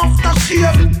real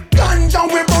aftershave. Ganja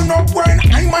we burn up when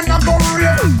I'm on a go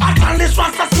rave. I can this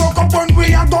fast as smoke up when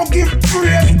we a go give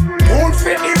praise. Old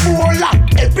for Ebola,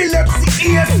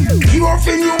 epilepsy ears. Cure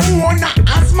for pneumonia,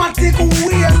 asthmatic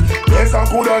waste. Yes, I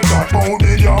could have talked about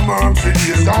the jammer for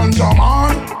this ganja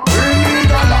man. We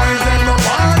legalize them, no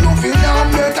why you feel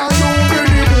them better. You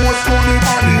bring the most money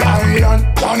on the island.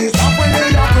 Johnny stop when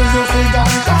they are prison for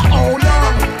ganja. How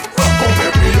long? Come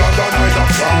make me organize a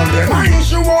plan. My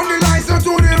issue on the license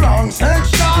to the wrong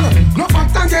section. No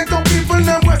fact and get to people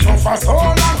them we suffer so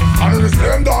long. And the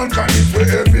same ganja is where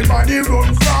everybody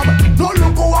run from. Don't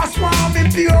look who a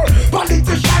swarming pure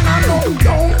politician and no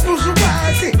young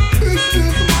bourgeoisie.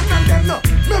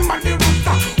 Remember the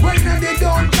rooster when they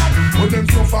don't chat. When them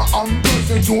suffer and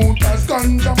prostitute as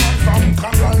ganja man from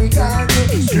Carolina.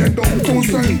 Straight down to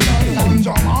St.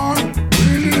 Ganja man. We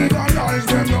legalize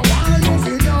them now. Why you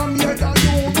feel them yet and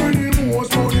you bring the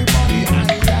most money for the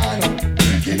island.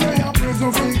 Making their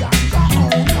prison for ganja. How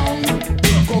long?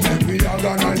 Come make we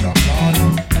organize a plan.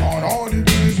 On all the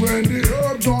days when the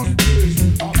herb just plays.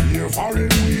 I'm here for the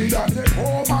weed and they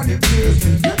over the place.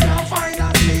 You can't find a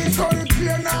place so the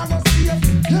clear now go safe.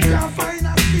 You can't find a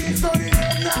space so the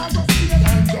herb now go safe.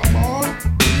 Ganja man,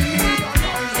 we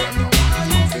legalize them now. Why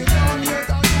you feel them yet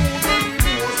and you bring the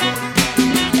most money for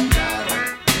the island.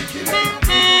 Making their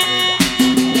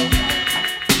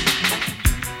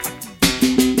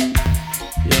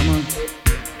Yeah man,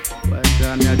 why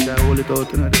can't I try hold it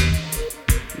out in there?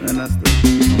 You understand?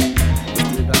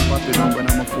 I'm happy now when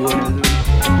I'm a phone.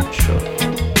 Sure.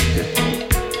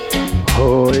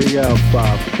 Oiga,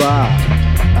 papá,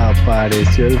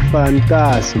 apareció el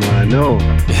fantasma, ¿no?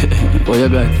 Oye,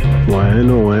 guys.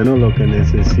 Bueno, lo que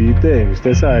necesite,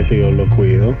 usted sabe que yo lo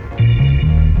cuido.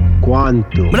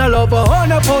 ¿Cuánto? Me love a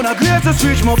 100 pound of grace to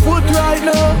reach my foot right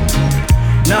now.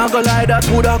 Now go lie that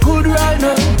could right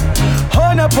now.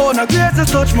 Upon a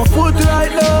greatest touch my foot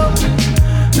right now.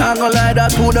 Not gonna lie,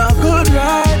 that would have good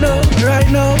right now,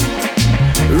 right now,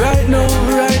 right now,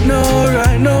 right now,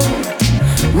 right now,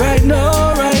 right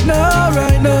now, right now,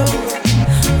 right now,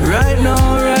 right now,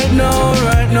 right now,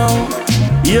 right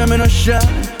now. Hear me no shine.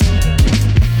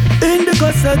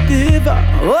 Indica sativa,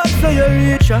 hope so you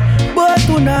reach her, but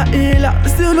to not heal her.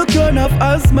 Still look you enough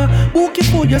asthma. Book it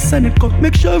for your send it come.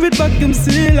 Make sure it back them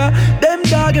sealer. Them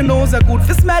dog and nose are good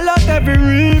for smell out every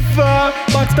reefer.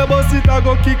 Box the bus it I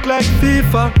go kick like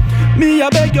FIFA. Me I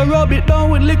beg you rub it down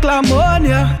with little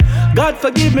ammonia. God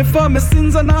forgive me for my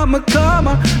sins and I'm a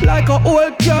karma. Like a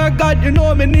old car, God you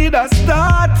know me need a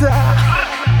starter.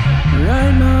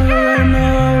 Right now, right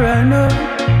now, right now.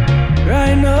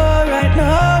 Right now, right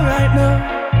now, right now.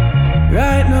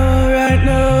 Right now, right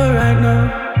now, right now.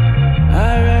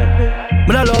 Alright,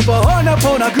 but I love a 100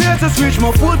 pound, a greatest reach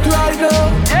my foot right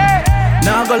now. Yeah.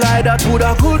 Now go lie, that would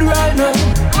have good right now.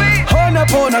 100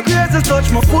 pound, a greatest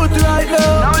touch my foot right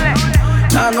now.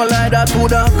 Now go lie, that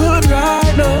would have good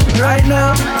right now. Right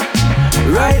now,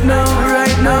 right now,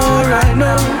 right now, right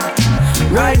now.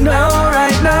 Right now,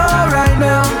 right now, right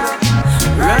now.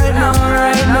 Right now,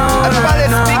 right now, right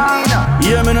now.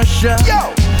 Yeah, me no shine.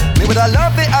 Yo, me woulda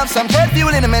love it have some jet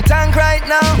fuel in my tank right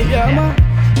now. Yeah, man.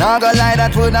 Now go lie,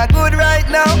 that would not good right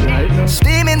now.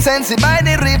 Steaming sensey by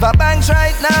the river banks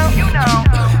right now. You know.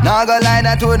 Now go lie,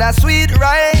 that would not sweet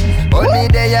right. Only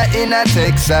there in a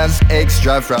Texas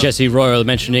extra from Jesse Royal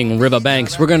mentioning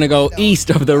riverbanks. We're gonna go east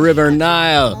of the River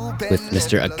Nile with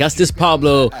Mr. Augustus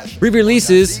Pablo.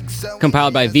 Re-releases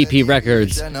compiled by VP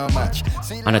Records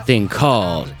on a thing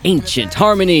called Ancient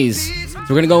Harmonies.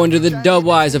 We're gonna go into the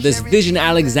dubwise of this Vision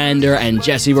Alexander and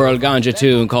Jesse Royal Ganja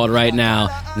tune called Right Now,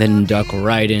 then duck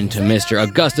right into Mr.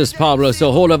 Augustus Pablo,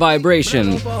 so hold a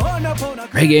vibration.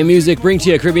 Reggae music bring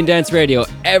to you Caribbean Dance Radio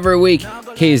every week.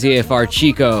 KZFR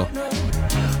Chico,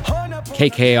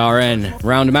 KKRN,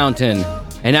 Round Mountain,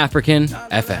 and African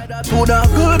FM.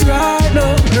 Right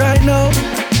now, right now,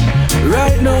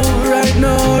 right now, right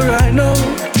now, right now,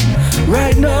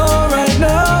 right now, right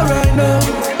now, right now,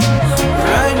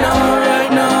 right now,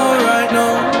 right now, right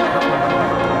now.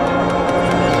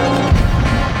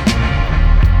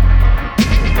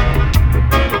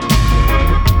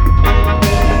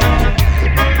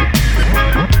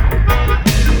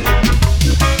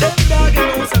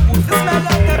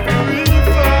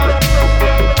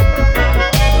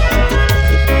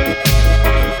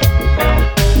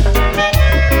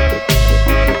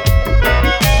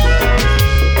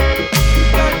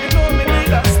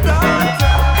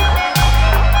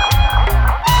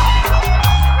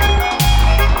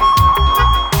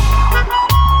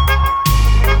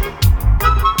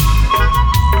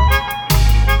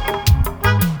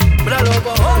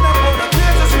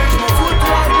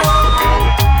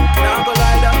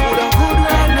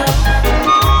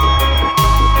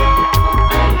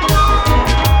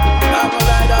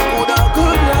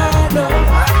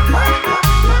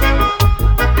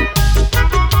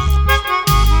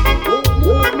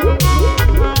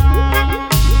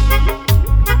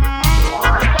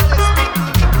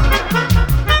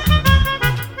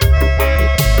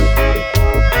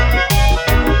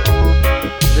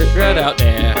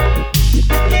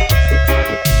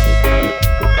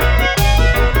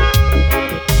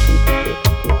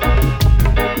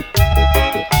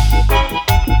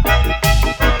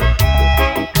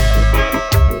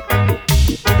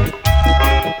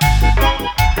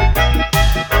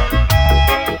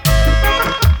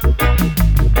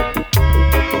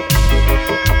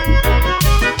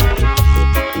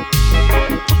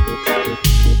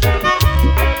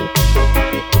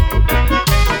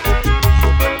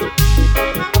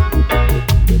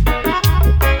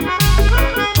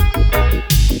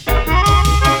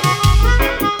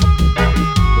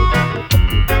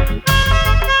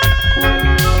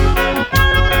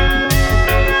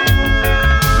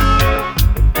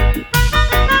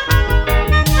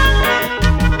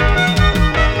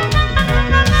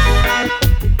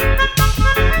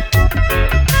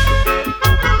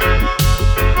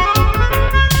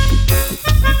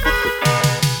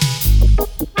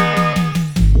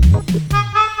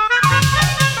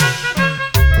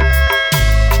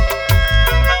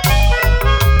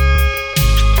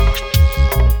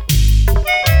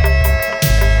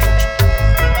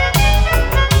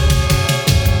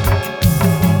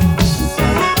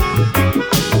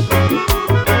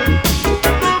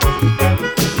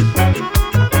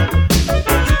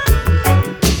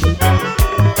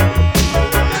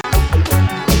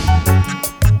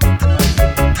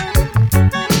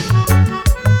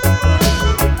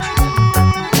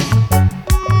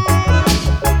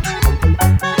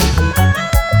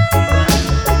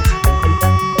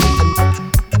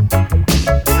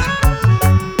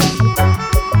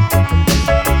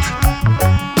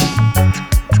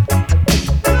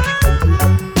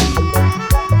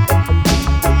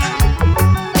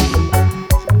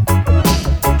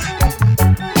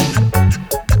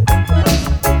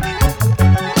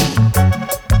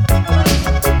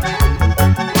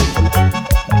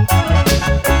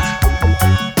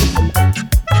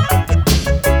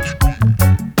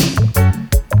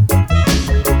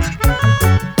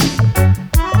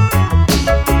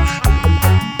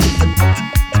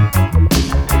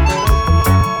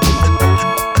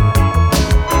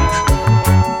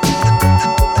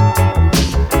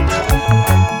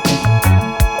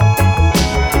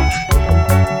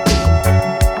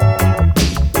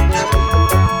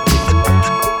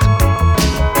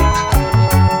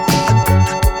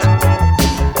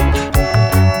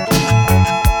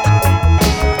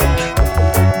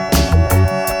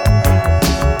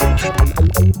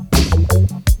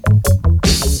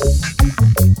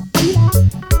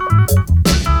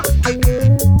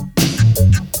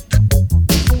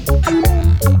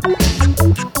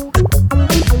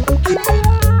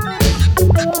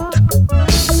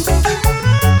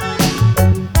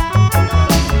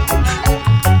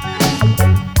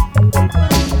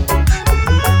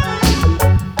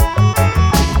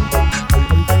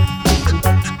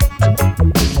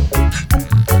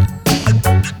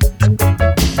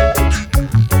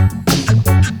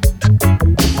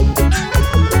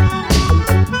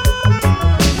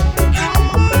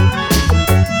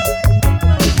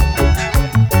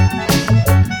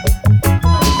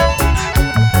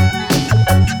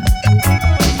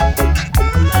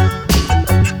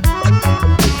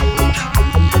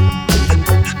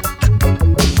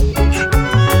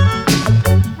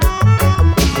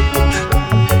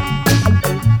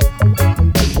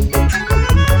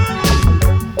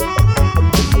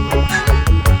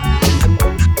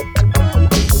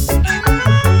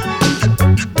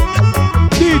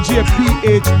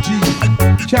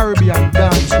 PHG, Caribbean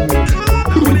Dance Radio.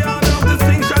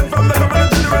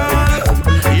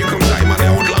 Here comes Simon the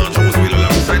Outlaw, Jones Will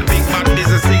alongside Big Bad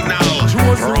Business Signal.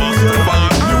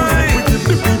 We keep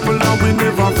the people and we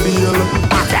never fail.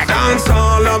 Dance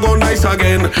all I go nice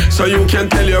again, so you can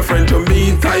tell your friend to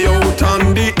meet I out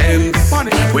on the ends.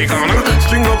 We gonna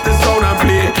string up the sound and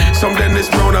play some Dennis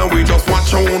Brown, and we just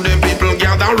watch how the people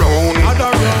gather round.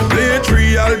 Play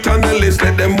three alt on the list,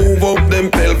 let them move up them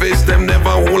pelvis, them never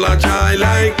hold a joy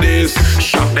like this.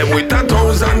 Shock them with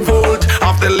 1,000 volt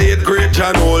off the late great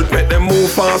John Holt, make them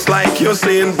move fast like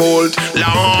Usain Bolt.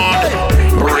 Lord,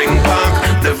 bring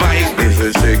back the vibes, this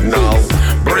is signal.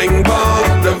 Bring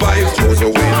back the vibes, choose a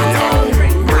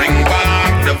winner. Bring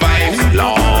back the vibes,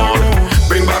 Lord.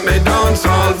 Bring back the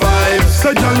dancehall vibes.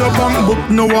 Say girl your bank book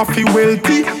no waffy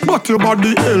wealthy, but your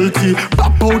body healthy.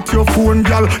 Pop out your phone,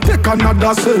 girl, take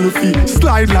another selfie.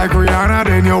 Slide like Rihanna,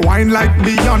 then you whine like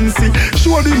Beyonce.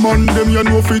 Show the man them you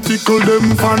know fi tickle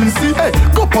them fancy. Hey,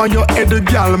 go on your head,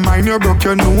 girl, mind you broke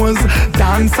your nose.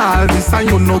 Dance all this and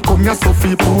you know come your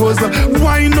Sophie pose.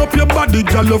 Wind up your body,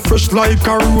 girl, you fresh like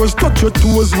a rose. Touch your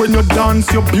toes when you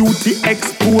dance, your beauty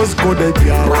expose. Go there,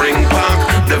 girl. Bring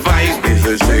back the vibes, this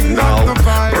is signal.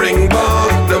 Bring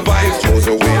back the vibes, choose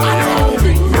a winner.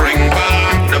 Bring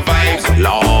back the vibes,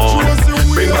 Lord.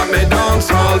 Bring back the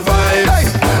dancehall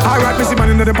vibes. Alright, me see man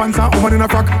in the pants and woman in a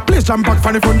frock. Place jam pack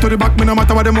from the front to the back. Me no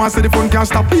matter what them want, say the phone can't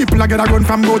stop. People a get a gun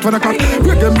from both when I cut.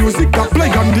 Reggae music a play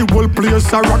on the whole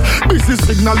place a rock. Busy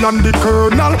signal on the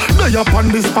kernel, they up on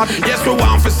the spot. Yes, we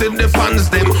want to see the fans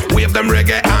them, wave them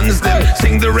reggae hands them,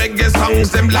 sing the reggae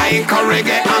songs them like a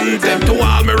reggae anthem. To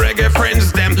all my reggae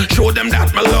friends them, show them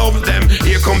that me love them.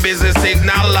 Here come Busy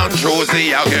Signal and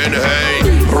Josie again. Hey,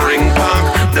 bring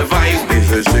back the vibes,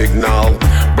 Busy Signal.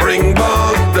 Bring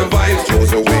back the vibes,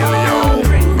 Josie William.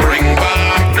 Bring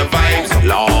back the vibes,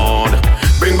 Lord.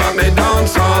 Bring back the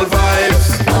dancehall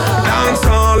vibes.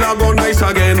 Dancehall I go nice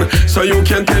again, so you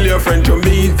can tell your friend to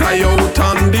meet I out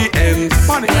on the ends.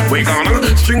 We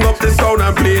gonna string up the sound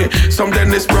and play some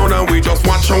Dennis Brown, and we just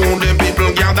watch how the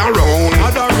people gather round.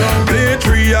 Play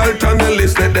three alt on the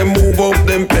list, let them move up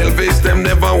them pelvis, them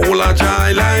never hold a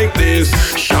joy like this.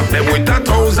 Shock them with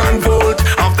 1,000 volt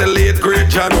off the late great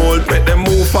John Holt, make them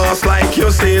move fast like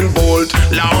Usain Bolt.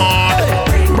 Lord,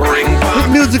 bring back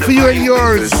with music for you and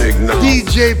yours,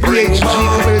 DJ PHG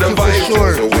community for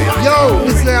sure. Yo,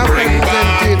 this is how I'm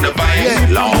representing. Yeah, it's a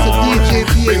DJ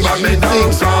PHG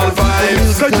thing.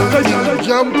 Music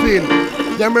jumping,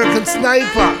 the American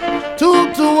Sniper,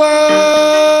 2 to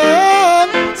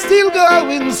 1, still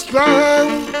going strong.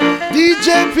 DJ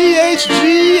PHG,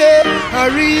 yeah, a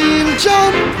real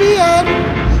champion.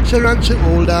 She run, she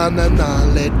hold on and not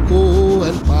let go,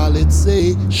 and Paulette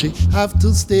say she have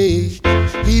to stay.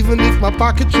 Even if my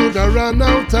pocket should have run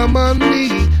out of money,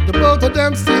 the both of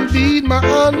them still need my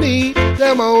honey.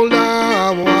 Them hold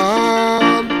on,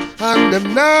 and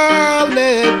them not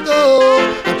let go.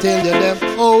 I tell you them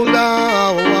hold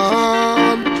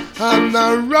on, and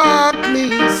I rock me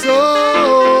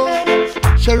so.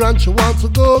 Sharon, she wants to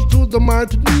go to the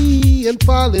Martini, and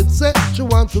Paulette said she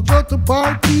wants to go to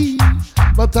party.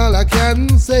 But all I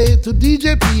can say to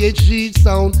DJ PHG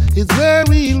sound is where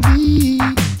we'll be.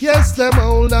 Yes, them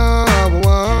hold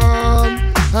on,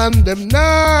 and them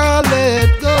not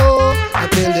let go. I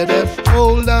tell you them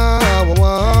hold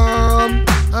on,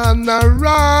 and I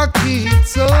rock it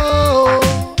so.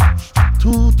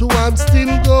 2 to 1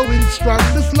 still going strong.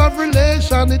 This love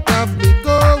relation, it have me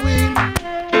going.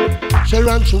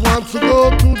 Sharon, she wants to go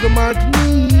to the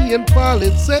Martini, and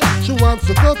Paulette said she wants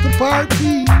to go to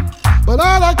party. But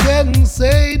all I can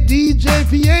say, DJ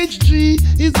PHG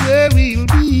is where we'll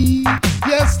be.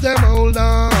 Yes, them hold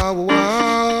on,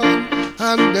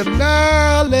 and them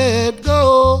not let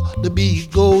go. The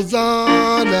beat goes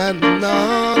on and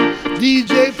on.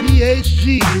 DJ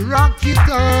PHG, rock it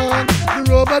on.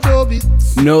 The rub-a-dub.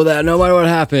 Know that no matter what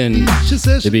happened,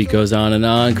 the beat goes on and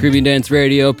on. Caribbean Dance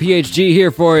Radio, PHG here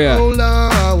for you.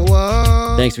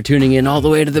 Thanks for tuning in all the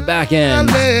way to the back end.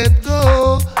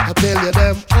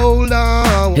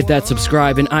 Hit that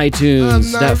subscribe in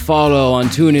iTunes, that follow on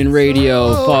TuneIn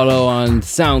Radio, follow on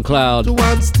SoundCloud,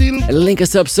 and link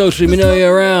us up socially. We know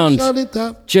you're around.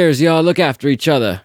 Cheers, y'all. Look after each other.